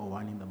 midnight or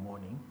 1 in the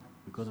morning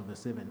because of the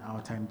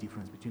 7-hour time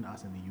difference between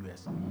us and the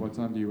US. What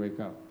time do you wake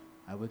up?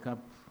 I wake up,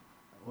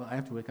 I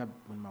have to wake up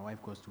when my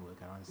wife goes to work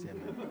around 7.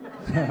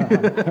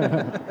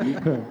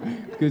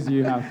 Because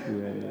you have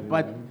to.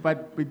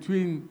 But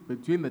between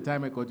the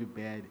time I go to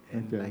bed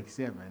and like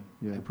 7,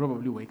 I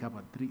probably wake up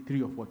at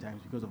 3 or 4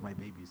 times because of my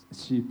babies.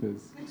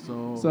 Sheepers.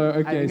 So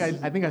okay.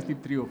 I think I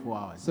sleep 3 or 4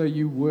 hours. So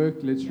you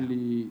work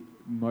literally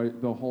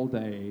the whole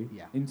day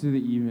into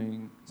the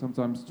evening,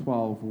 sometimes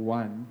 12,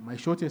 1. My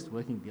shortest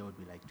working day would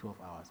be like 12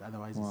 hours.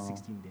 Otherwise,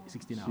 it's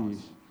 16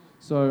 hours.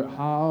 So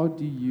how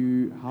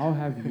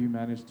have you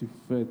managed to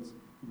fit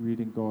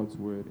reading God's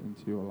Word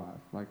into your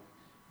life? Like,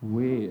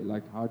 where?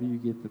 Like, how do you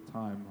get the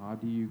time? How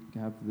do you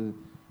have the,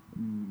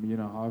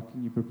 how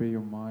can you prepare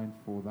your mind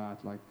for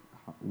that? Like,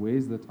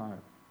 where's the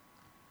time?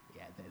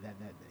 Yeah,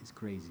 that is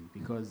crazy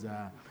because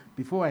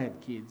before I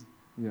had kids,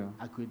 Yeah.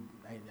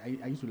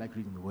 I used to like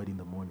reading the Word in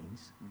the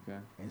mornings, Okay.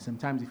 and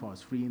sometimes if I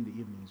was free in the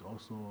evenings,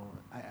 also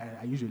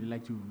I usually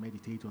like to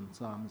meditate on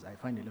Psalms. I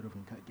find I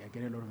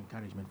get a lot of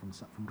encouragement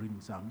from reading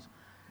Psalms.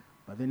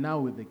 But then now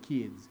with the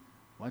kids,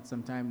 what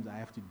sometimes I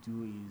have to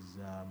do is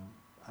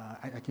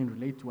I can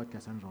relate to what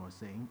Cassandra was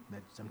saying,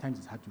 that sometimes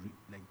it's hard to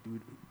do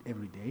it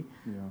every day.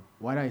 Yeah.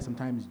 What I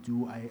sometimes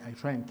do, I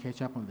try and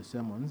catch up on the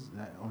sermons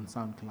on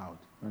SoundCloud.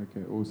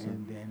 Okay. Awesome.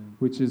 And then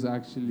Which is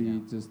actually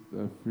Yeah. just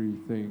a free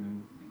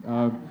thing.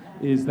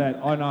 Is that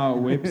on our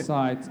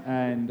website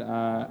and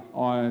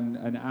on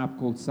an app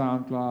called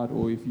SoundCloud,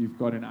 or if you've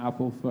got an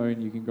Apple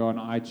phone, you can go on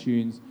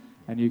iTunes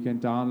and you can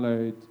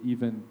download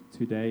even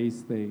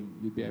today's thing.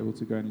 You'd be able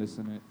to go and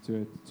listen to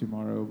it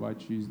tomorrow. By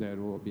Tuesday, it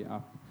will be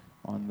up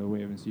on the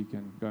web, and so you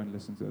can go and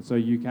listen to it. So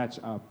you catch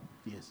up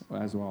yes.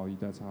 as well.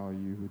 That's how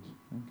you would.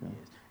 Okay.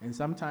 Yes. And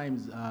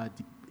sometimes,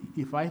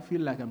 if I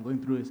feel like I'm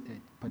going through a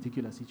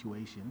particular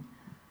situation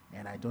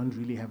and I don't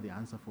really have the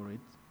answer for it,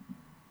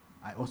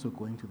 I also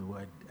go into the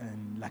Word.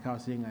 And like I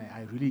was saying,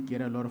 I really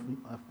get a lot of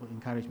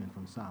encouragement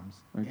from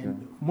Psalms. Okay.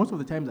 And most of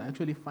the times I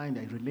actually find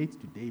I relate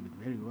to David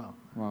very well.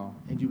 Wow.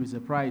 And you'll be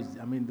surprised.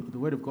 I mean, the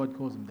Word of God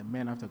calls him the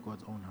man after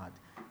God's own heart.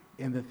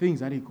 And the things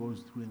that he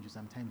goes through, and you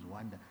sometimes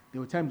wonder. There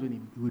were times when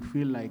he would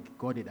feel like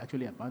God had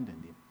actually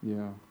abandoned him.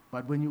 Yeah.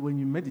 But when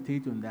you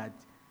meditate on that,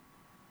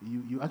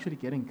 you actually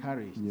get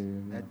encouraged Yeah.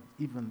 that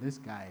even this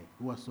guy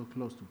who was so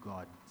close to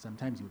God,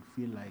 sometimes you would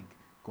feel like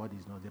God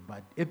is not there.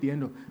 But at the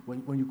end of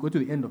when you go to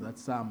the end of that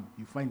psalm,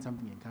 you find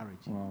something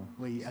encouraging, Wow.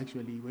 where you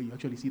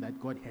actually see that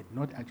God had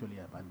not actually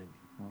abandoned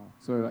you. Wow.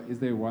 So, is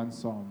there one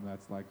psalm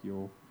that's like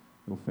your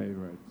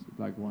favorite,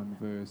 like one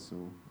verse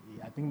or?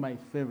 Yeah, I think my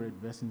favorite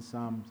verse in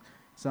Psalm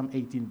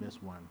 18,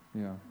 verse 1.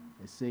 Yeah.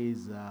 It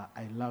says,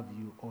 "I love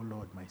you, O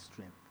Lord, my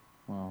strength."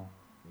 Wow.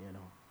 You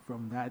know,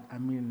 from that, I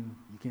mean,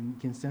 you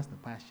can sense the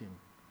passion.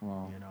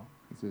 Wow. You know,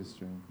 It's a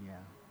strength. yeah.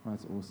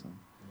 That's awesome.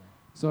 Yeah.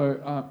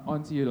 So,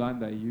 on to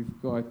Yolanda.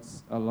 You've got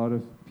a lot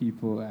of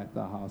people at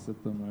the house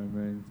at the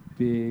moment,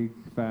 big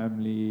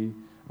family,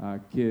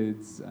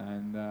 kids,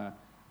 and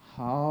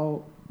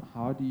how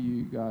do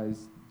you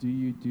guys, do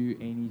you do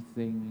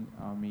anything,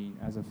 I mean,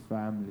 as a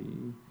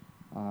family,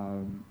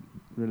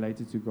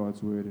 related to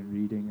God's Word and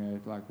reading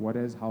it? Like, what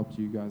has helped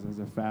you guys as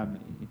a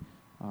family,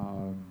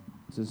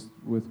 just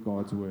with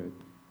God's Word?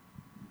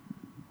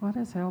 What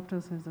has helped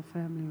us as a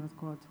family with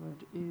God's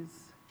Word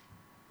is,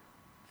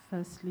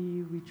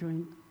 firstly, we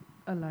joined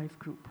a life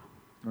group.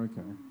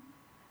 Okay.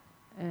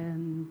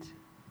 And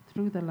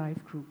through the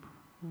life group,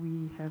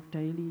 we have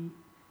daily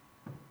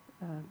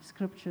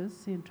scriptures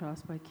sent to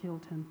us by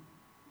Kilton,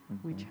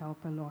 which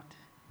help a lot.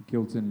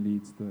 Kilton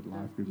leads the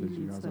life group He that you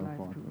leads guys the are life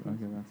part group, of. yes.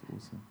 Okay, that's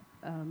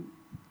awesome.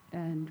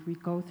 And we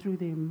go through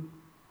them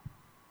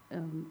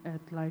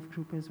at life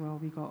group as well.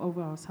 We go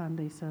over our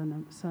Sunday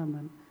sermon.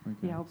 He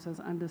Okay. helps us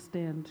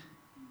understand,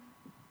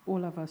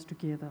 all of us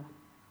together,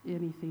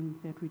 anything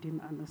that we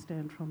didn't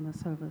understand from the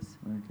service.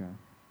 Okay.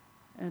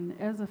 And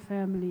as a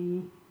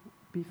family,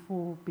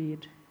 before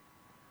bed,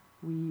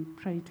 we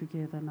pray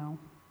together now,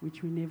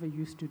 which we never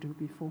used to do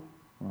before,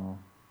 Wow.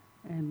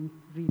 and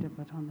read a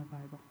bit on the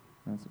Bible.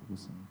 That's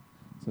awesome.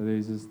 So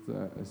there's just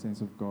a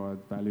sense of God,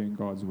 valuing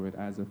God's Word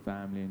as a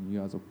family, and you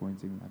guys are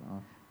pointing that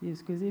out. Yes,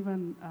 because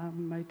even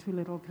my two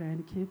little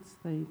grandkids,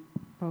 they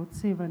both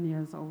 7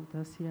 years old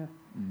this year.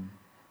 Mm.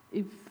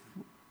 If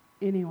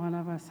any one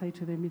of us say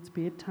to them it's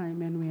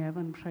bedtime and we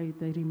haven't prayed,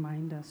 they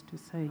remind us to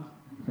say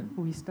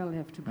we still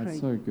have to pray.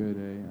 That's so good,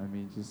 eh? I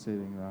mean, just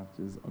saying that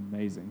is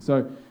amazing.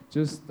 So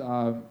just,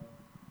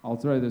 I'll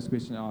throw this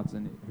question out,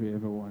 and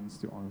whoever wants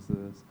to answer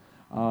this.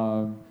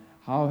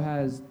 How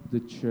has the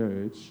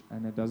church,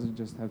 and it doesn't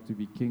just have to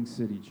be King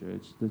City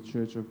Church, the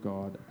Church of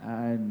God,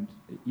 and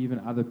even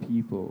other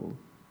people,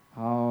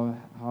 how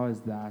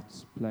has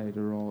that played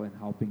a role in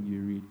helping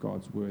you read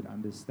God's Word,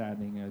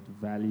 understanding it,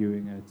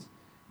 valuing it?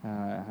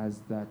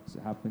 Has that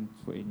happened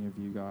for any of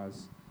you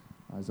guys?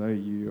 Zoe,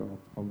 you are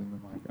holding the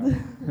mic up.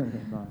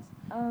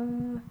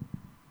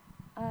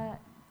 Nice.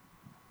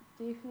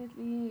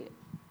 Definitely,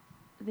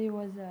 there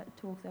was a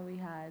talk that we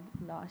had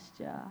last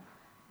year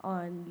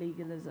on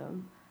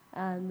legalism,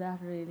 and that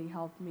really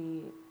helped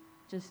me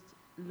just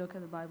look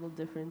at the Bible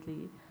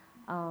differently.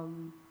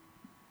 And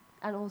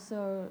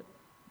also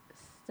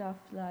stuff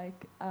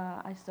like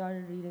I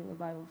started reading the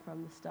Bible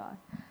from the start,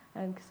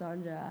 and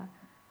Cassandra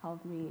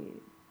helped me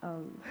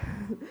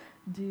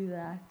do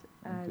that,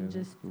 and Okay,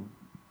 just that's cool.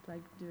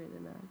 like do it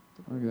in a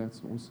different Okay,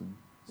 that's awesome.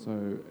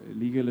 So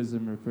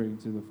legalism referring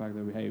to the fact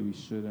that we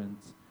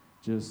shouldn't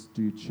just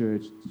do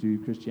church, do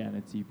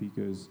Christianity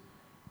because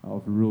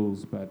of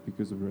rules, but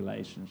because of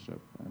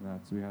relationship. And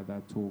we had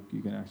that talk.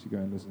 You can actually go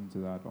and listen to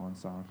that on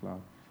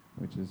SoundCloud,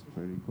 which is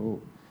pretty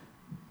cool.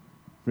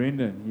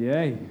 Brendan,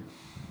 yay.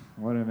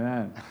 What a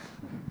man.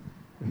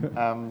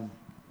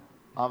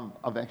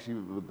 I've actually,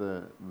 with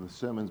the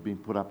sermons being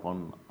put up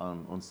on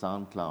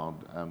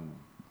SoundCloud,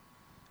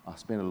 I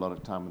spend a lot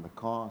of time in the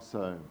car,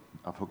 so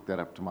I've hooked that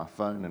up to my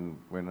phone, and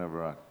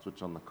whenever I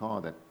switch on the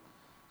car, that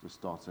just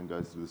starts and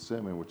goes through the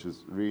sermon, which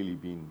has really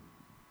been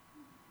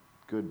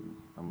good.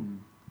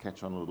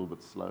 Catch on a little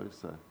bit slow,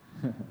 so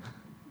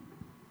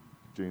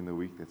during the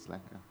week that's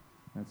lekker.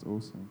 That's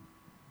awesome.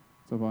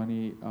 So,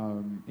 Barney,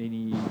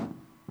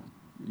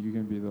 you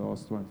can be the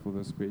last one for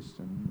this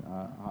question.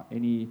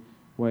 Any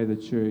way the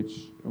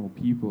church or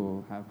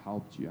people have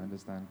helped you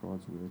understand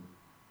God's word?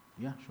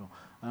 Yeah, sure.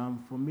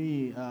 For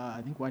me,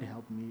 I think what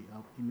helped me,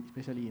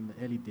 especially in the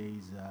early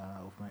days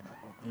of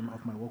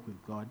my walk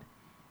with God,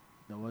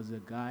 there was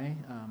a guy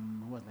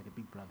who was like a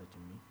big brother to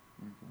me,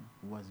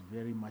 who was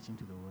very much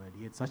into the Word.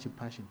 He had such a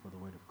passion for the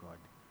Word of God.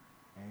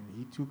 And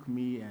he took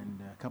me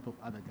and a couple of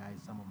other guys,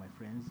 some of my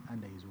friends,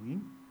 under his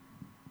wing.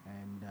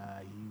 And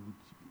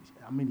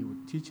he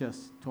would teach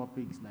us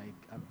topics like,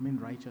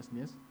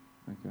 righteousness,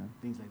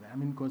 things like that.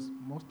 Because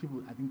most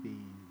people, I think they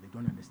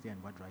don't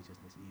understand what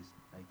righteousness is,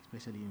 like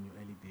especially in your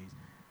early days.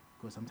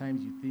 Because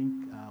sometimes you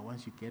think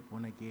once you get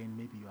born again,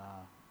 maybe you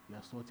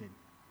are sorted.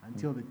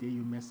 Until the day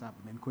you mess up,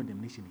 and then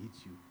condemnation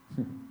hits you,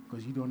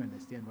 because you don't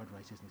understand what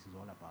righteousness is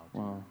all about.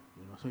 Wow.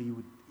 So he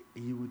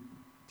would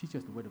teach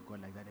us the word of God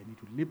like that, and it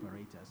would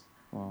liberate us.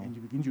 Wow. And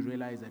you begin to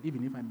realize that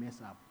even if I mess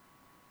up,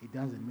 it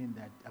doesn't mean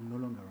that I'm no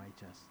longer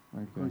righteous,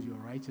 because your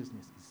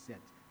righteousness is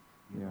set.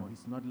 You know,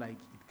 it's not like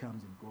it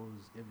comes and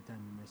goes every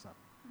time you mess up.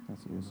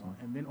 That's awesome.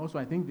 And then also,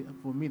 I think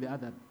for me, the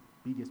other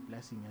biggest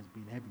blessing has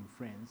been having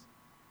friends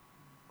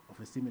of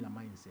a similar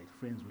mindset,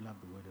 friends who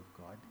love the word of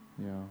God.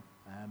 Yeah.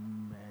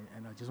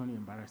 And I just want to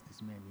embarrass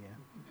this man here.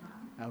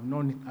 I've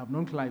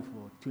known Clive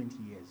for 20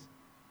 years.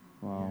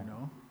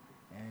 Wow.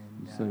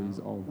 And so he's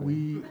old.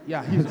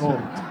 He's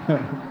old.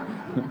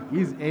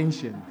 He's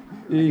ancient,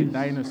 like a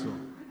dinosaur.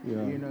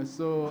 Yeah.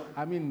 So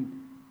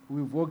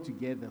we've worked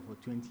together for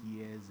 20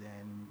 years,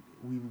 and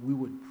we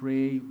would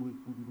pray.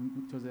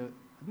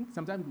 I think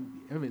sometimes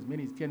we have as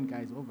many as 10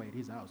 guys over at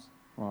his house.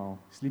 Wow.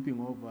 Sleeping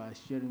over,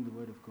 sharing the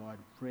word of God,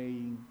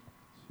 praying.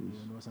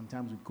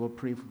 Sometimes we go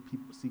pray for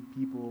people, sick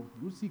people.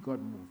 You see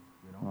God move.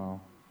 Wow.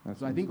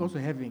 That's so I think also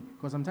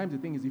because sometimes the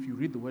thing is, if you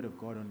read the word of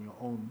God on your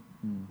own,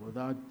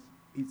 without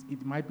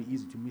it might be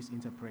easy to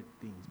misinterpret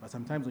things. But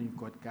sometimes when you've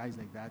got guys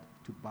like that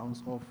to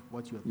bounce off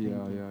what you're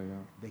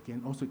thinking, they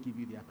can also give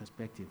you their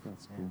perspective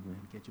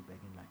and get you back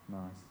in line.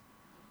 Nice.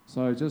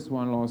 So just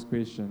one last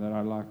question that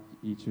I'd like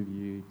each of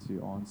you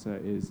to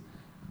answer is,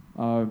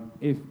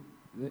 if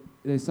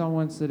there's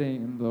someone sitting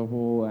in the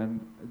hall and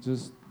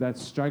just that's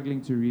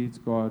struggling to read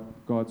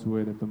God's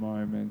word at the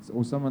moment,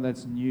 or someone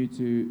that's new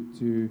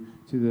to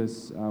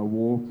this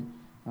walk,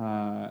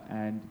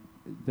 and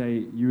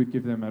you would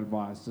give them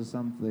advice, just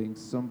something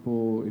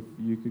simple. If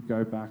you could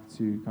go back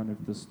to kind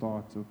of the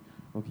start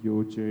of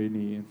your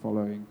journey in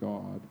following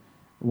God,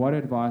 what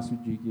advice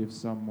would you give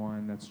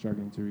someone that's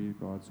struggling to read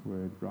God's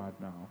word right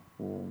now?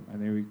 And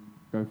then we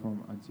go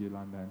from Auntie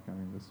Yolanda and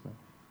coming this way.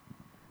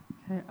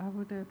 Okay, I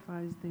would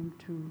advise them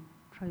to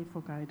pray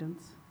for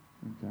guidance,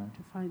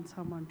 to find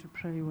someone to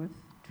pray with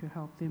to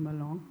help them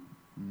along.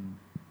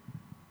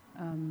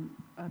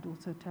 I'd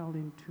also tell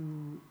them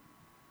to,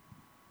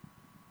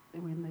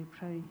 when they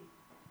pray,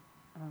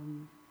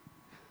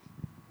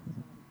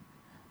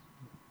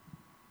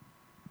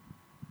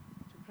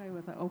 to pray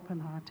with an open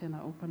heart and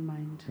an open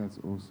mind. That's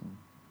awesome.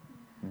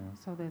 Yeah.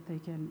 So that they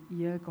can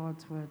hear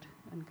God's word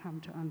and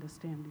come to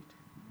understand it.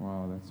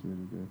 Wow, that's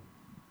really good.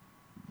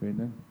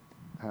 Brendan?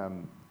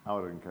 I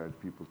would encourage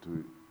people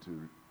to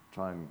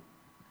try and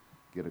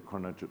get a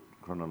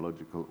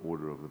chronological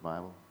order of the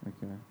Bible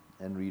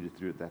and read it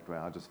through it that way.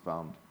 I just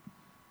found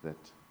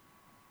that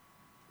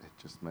it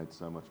just made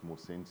so much more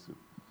sense.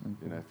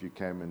 If you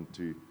came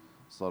into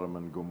Sodom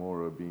and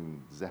Gomorrah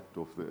being zapped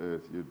off the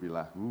earth, you'd be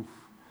like, oof.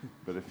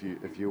 But if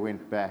you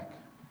went back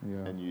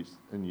and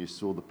you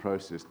saw the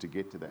process to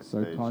get to that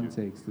stage. So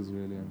context is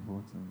really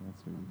important.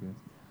 That's really good.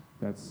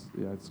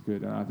 It's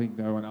good. And I think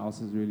no one else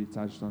has really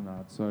touched on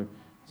that. So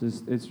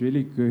it's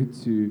really good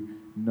to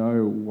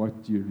know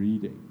what you're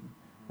reading.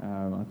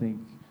 I think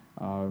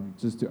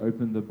just to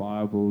open the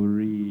Bible,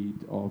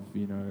 read of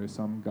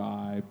some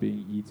guy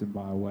being eaten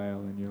by a whale,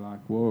 and you're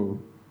like, whoa,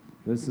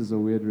 this is a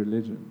weird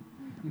religion.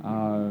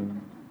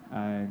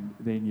 And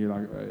then you're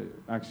like,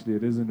 actually,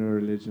 it isn't a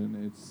religion.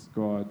 It's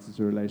God's. It's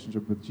a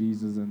relationship with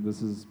Jesus, and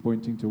this is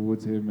pointing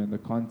towards Him. And the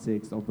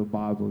context of the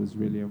Bible is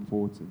really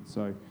important.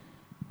 So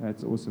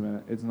that's awesome.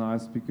 And it's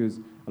nice because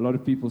a lot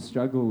of people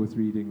struggle with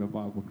reading the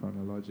Bible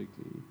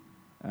chronologically.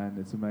 And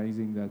it's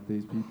amazing that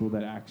there's people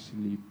that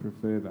actually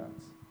prefer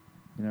that.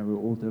 We're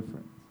all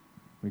different.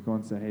 We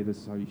can't say, hey, this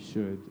is how you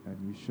should, and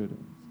you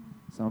shouldn't.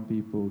 Some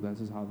people,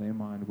 this is how their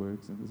mind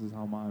works, and this is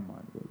how my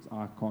mind works.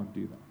 I can't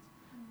do that.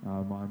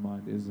 My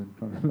mind isn't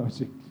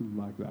chronologically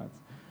like that.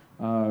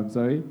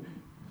 Sorry?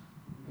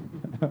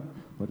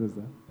 What is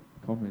that?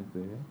 Comment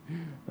there.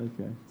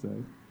 Okay,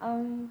 sorry.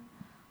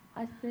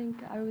 I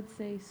think I would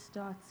say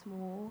start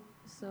small.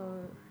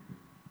 So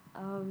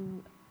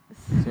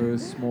a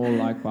small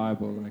like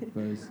Bible, like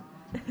those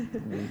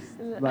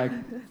like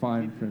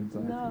fine print.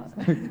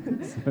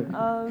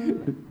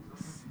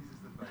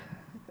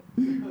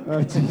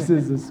 Jesus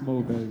is a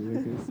small baby.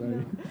 Okay,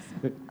 sorry.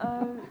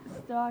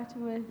 Start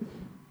with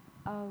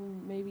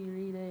maybe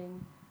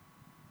reading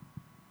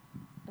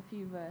a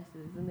few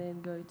verses and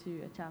then go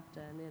to a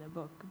chapter and then a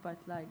book. But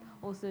like,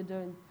 also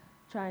don't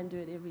try and do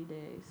it every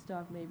day.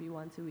 Start maybe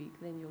once a week,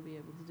 then you'll be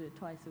able to do it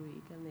twice a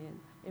week, and then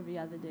every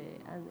other day,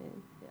 and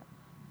then yeah.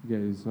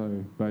 Okay,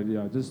 so, but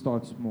yeah, just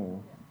start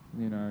small,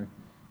 you know.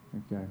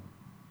 Okay.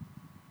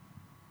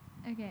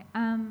 Okay.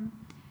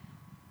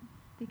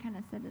 They kind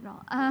of said it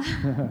all.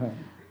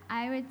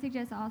 I would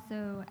suggest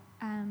also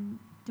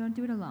don't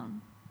do it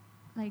alone.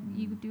 Like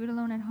you could do it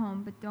alone at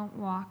home, but don't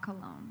walk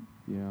alone.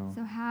 Yeah.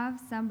 So have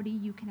somebody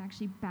you can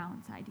actually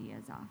bounce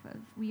ideas off of.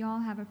 We all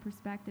have a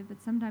perspective,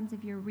 but sometimes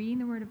if you're reading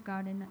the Word of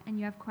God and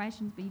you have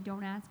questions, but you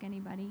don't ask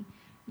anybody,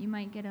 you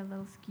might get a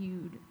little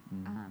skewed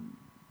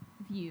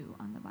view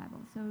on the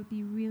Bible. So it would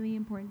be really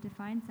important to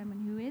find someone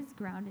who is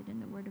grounded in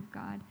the Word of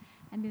God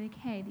and be like,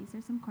 hey, these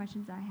are some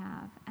questions I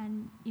have,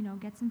 and, you know,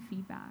 get some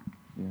feedback.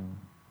 Yeah.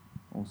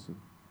 Awesome.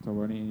 So,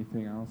 Ronnie,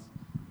 anything else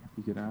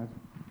you could add?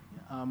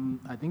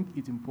 I think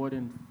it's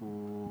important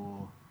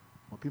for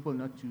people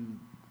not to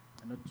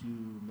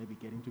maybe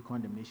get into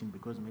condemnation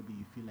because maybe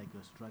you feel like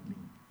you're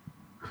struggling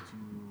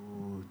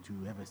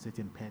to have a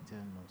certain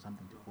pattern or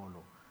something to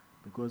follow,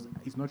 because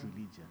it's not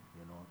religion,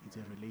 you know, it's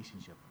a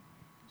relationship.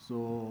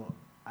 So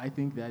I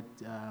think that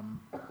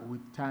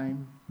with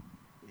time,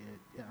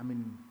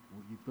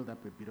 you build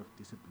up a bit of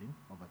discipline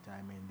over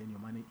time, and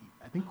then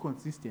I think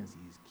consistency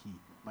is key,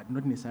 but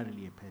not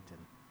necessarily a pattern,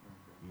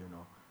 you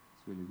know.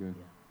 It's really good.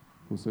 Yeah.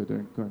 Also,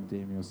 don't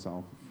condemn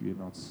yourself if you're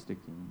not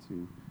sticking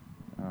to.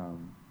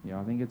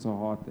 I think it's a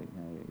hard thing.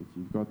 Hey? If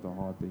you've got the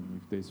hard thing,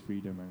 if there's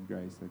freedom and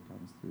grace that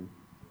comes through.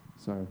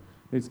 So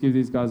let's give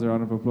these guys a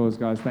round of applause,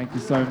 guys. Thank you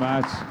so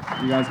much.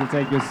 You guys can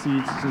take your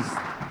seats. Just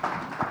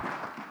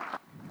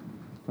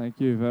thank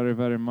you very,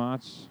 very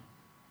much.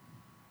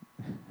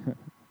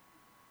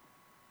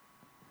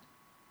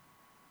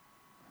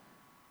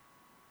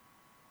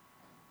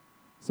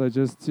 So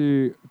just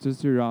to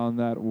round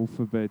that off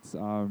a bit,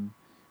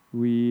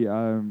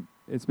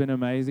 it's been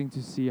amazing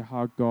to see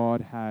how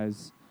God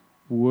has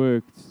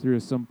worked through a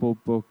simple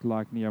book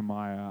like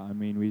Nehemiah. I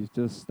mean, we've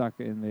just stuck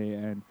in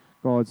there, and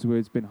God's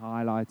word's been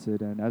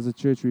highlighted. And as a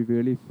church, we've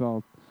really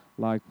felt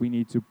like we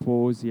need to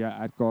pause here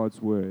at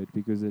God's word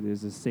because it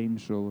is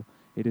essential.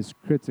 It is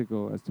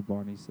critical, as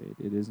Tabani said.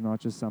 It is not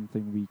just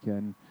something we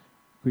can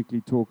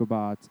quickly talk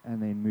about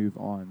and then move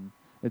on.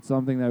 It's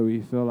something that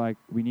we feel like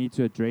we need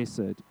to address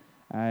it.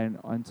 And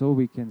until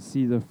we can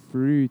see the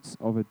fruits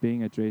of it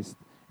being addressed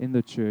in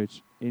the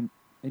church, in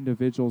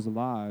individuals'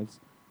 lives,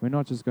 we're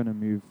not just going to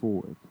move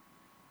forward.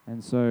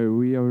 And so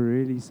we are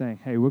really saying,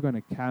 hey, we're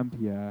going to camp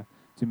here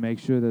to make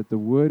sure that the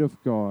Word of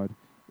God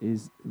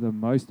is the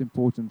most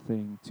important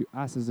thing to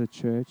us as a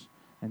church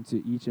and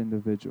to each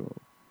individual.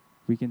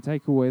 We can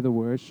take away the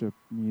worship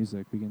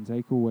music, we can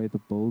take away the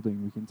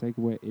building, we can take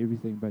away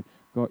everything, but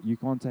God, you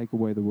can't take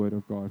away the Word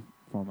of God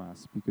from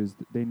us, because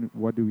then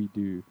what do we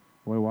do?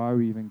 Well, why are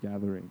we even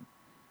gathering?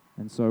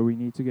 And so we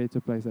need to get to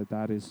a place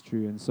that is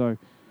true. And so,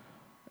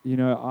 you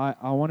know,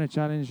 I want to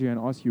challenge you and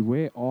ask you,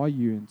 where are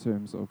you in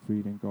terms of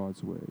reading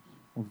God's word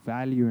or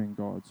valuing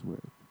God's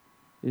word?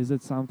 Is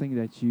it something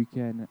that you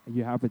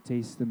have a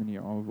testimony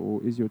of,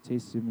 or is your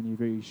testimony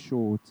very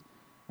short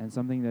and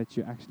something that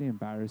you're actually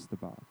embarrassed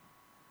about?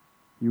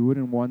 You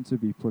wouldn't want to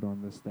be put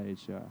on the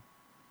stage here,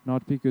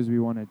 not because we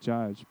want to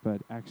judge,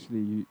 but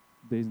actually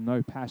there's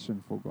no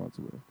passion for God's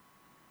word.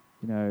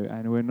 You know,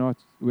 and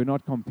we're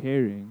not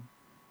comparing.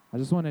 I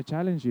just want to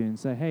challenge you and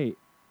say, hey,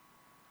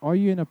 are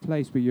you in a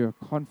place where you're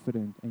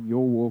confident in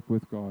your walk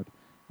with God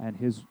and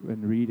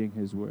reading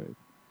His word?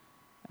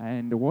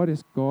 And what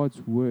is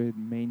God's word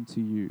meant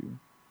to you?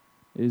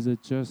 Is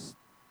it just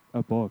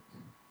a book,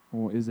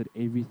 or is it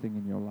everything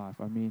in your life?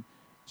 I mean,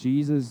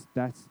 Jesus,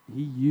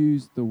 He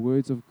used the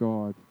words of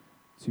God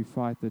to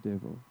fight the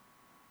devil,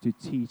 to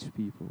teach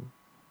people,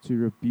 to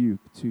rebuke,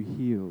 to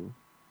heal,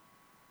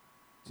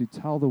 to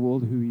tell the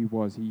world who He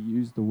was. He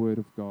used the word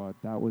of God.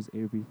 That was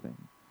everything.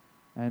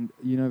 And,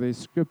 you know, there's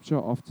scripture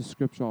after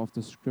scripture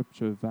after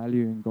scripture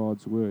valuing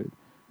God's word.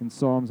 In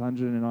Psalms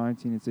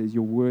 119, it says,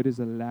 your word is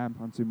a lamp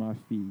unto my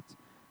feet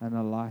and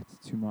a light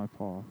to my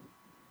path.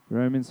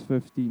 Romans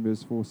 15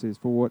 verse 4 says,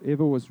 for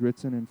whatever was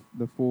written in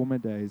the former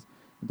days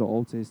in the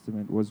Old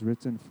Testament was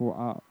written for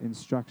our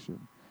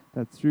instruction,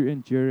 that through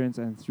endurance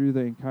and through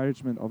the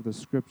encouragement of the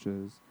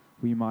scriptures,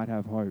 we might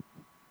have hope.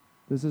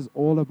 This is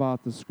all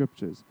about the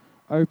scriptures.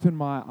 Open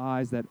my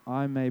eyes that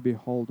I may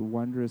behold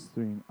wondrous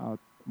things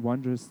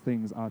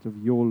out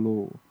of your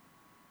law.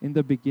 In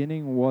the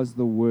beginning was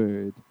the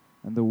Word,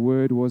 and the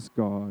Word was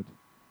God,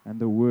 and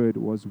the Word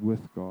was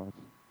with God,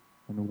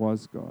 and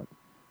was God.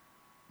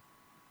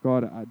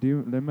 God,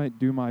 let me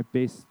do my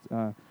best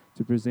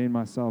to present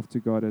myself to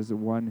God as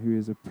one who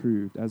is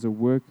approved, as a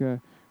worker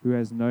who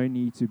has no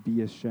need to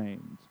be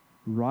ashamed,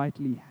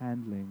 rightly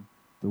handling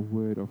the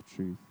word of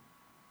truth.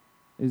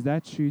 Is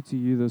that true to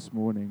you this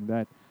morning,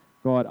 that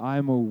God,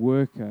 I'm a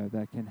worker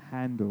that can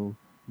handle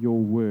your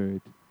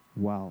word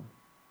well?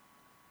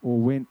 Or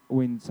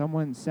when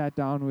someone sat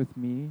down with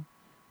me,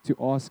 to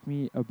ask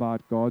me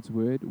about God's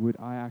word, would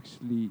I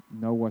actually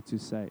know what to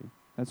say?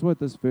 That's what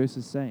this verse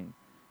is saying.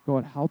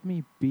 God, help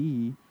me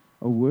be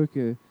a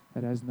worker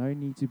that has no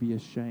need to be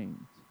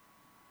ashamed,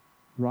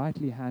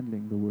 rightly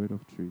handling the word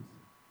of truth.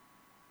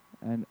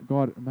 And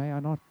God, may I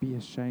not be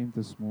ashamed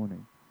this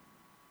morning.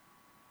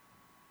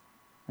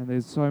 And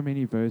there's so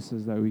many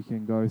verses that we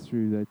can go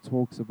through that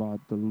talks about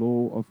the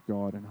law of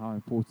God and how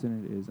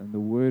important it is, and the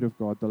word of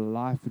God, the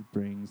life it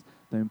brings,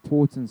 the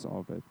importance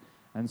of it.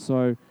 And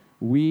so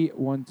we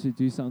want to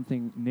do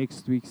something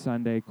next week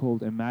Sunday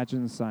called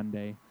Imagine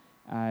Sunday.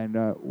 And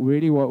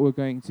really what we're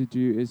going to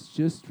do is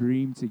just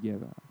dream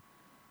together.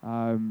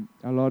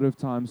 A lot of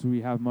times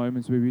we have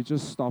moments where we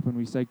just stop and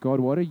we say,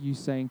 God, what are you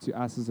saying to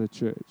us as a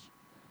church?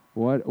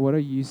 What are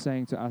you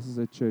saying to us as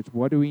a church?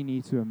 What do we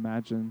need to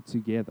imagine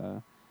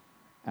together?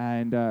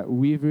 And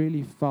we've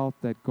really felt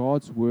that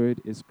God's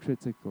word is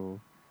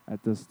critical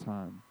at this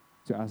time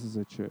to us as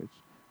a church.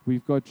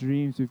 We've got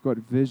dreams, we've got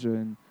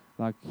vision.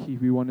 Like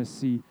we want to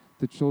see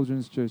the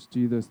children's church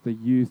do this, the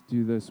youth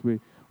do this.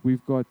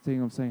 We've got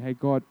thing of saying, hey,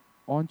 God,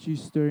 aren't you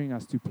stirring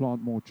us to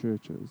plant more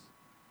churches?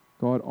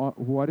 God,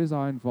 what is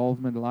our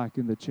involvement like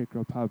in the Czech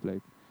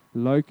Republic?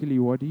 Locally,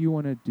 what do you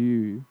want to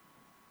do?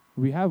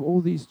 We have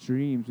all these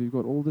dreams, we've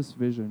got all this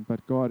vision,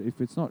 but God,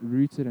 if it's not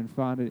rooted and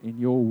founded in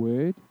your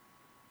word,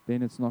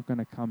 then it's not going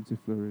to come to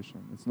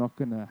fruition. It's not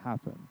going to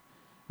happen.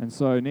 And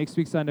so next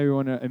week Sunday, we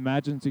want to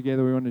imagine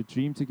together, we want to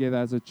dream together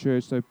as a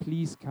church. So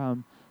please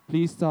come.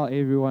 Please tell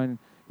everyone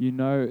you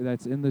know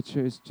that's in the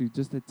church to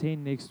just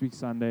attend next week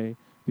Sunday,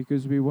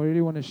 because we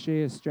really want to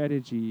share a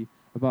strategy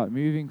about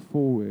moving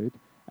forward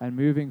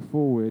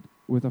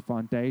with a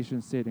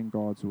foundation set in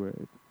God's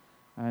word.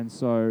 And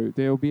so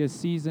there will be a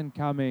season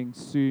coming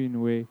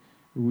soon where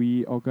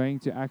we are going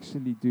to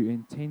actually do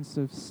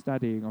intensive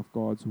studying of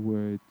God's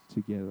word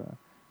together.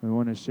 We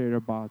want to share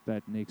about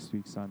that next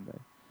week Sunday.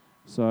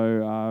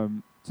 So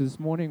this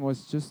morning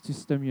was just to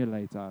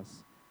stimulate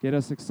us, get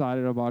us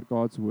excited about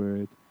God's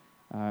word.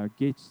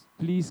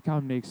 Please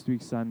come next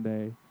week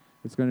Sunday.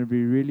 It's going to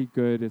be really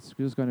good. It's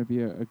just going to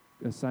be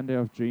a Sunday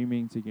of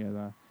dreaming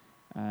together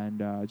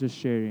and just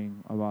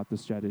sharing about the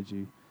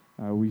strategy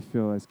we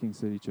feel as King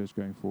City Church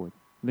going forward.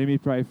 Let me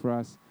pray for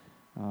us,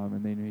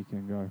 and then we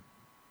can go.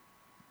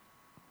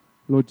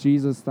 Lord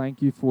Jesus,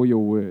 thank you for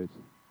your word.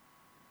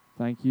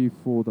 Thank you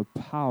for the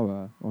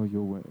power of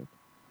your word.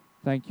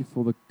 Thank you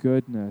for the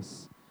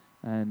goodness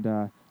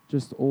and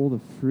just all the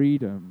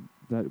freedom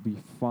that we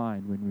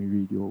find when we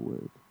read your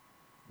word.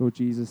 Lord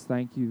Jesus,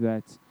 thank you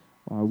that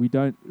we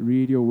don't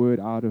read your word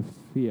out of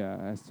fear,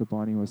 as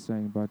Tabani was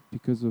saying, but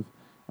because of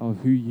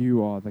who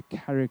you are, the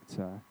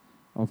character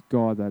of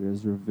God that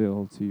is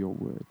revealed to your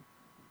word.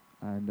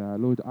 And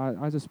Lord,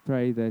 I just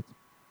pray that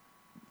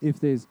if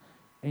there's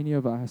any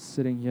of us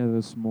sitting here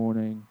this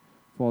morning,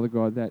 Father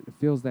God, that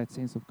feels that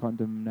sense of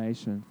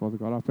condemnation, Father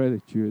God, I pray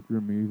that you would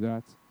remove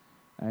that.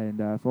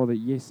 And Father,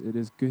 yes, it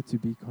is good to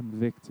be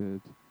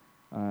convicted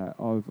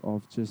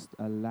of just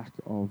a lack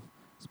of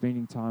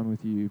spending time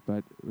with you,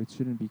 but it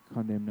shouldn't be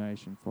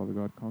condemnation, Father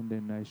God.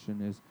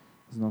 Condemnation is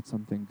not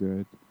something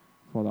good.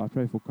 Father, I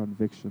pray for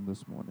conviction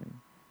this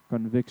morning.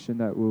 Conviction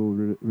that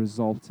will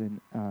result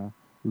in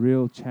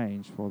real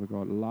change, Father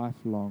God,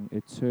 lifelong,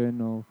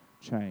 eternal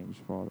change,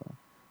 Father.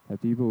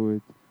 That people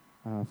would,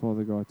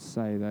 Father God,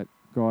 say that,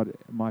 God,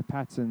 my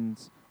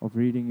patterns of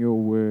reading your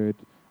word,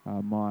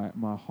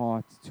 my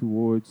heart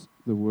towards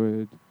the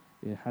word,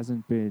 it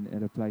hasn't been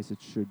at a place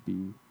it should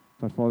be.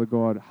 But Father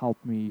God, help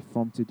me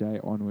from today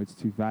onwards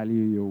to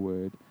value your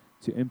word,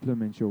 to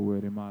implement your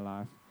word in my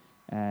life,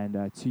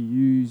 and to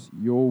use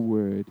your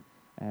word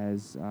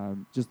as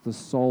just the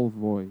sole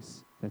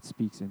voice that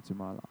speaks into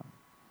my life.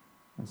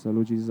 And so,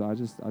 Lord Jesus, I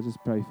just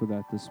pray for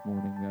that this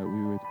morning, that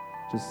we would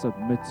just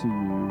submit to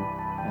you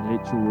and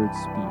let your word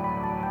speak.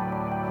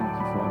 Thank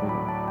you, Father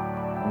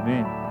God.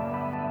 Amen.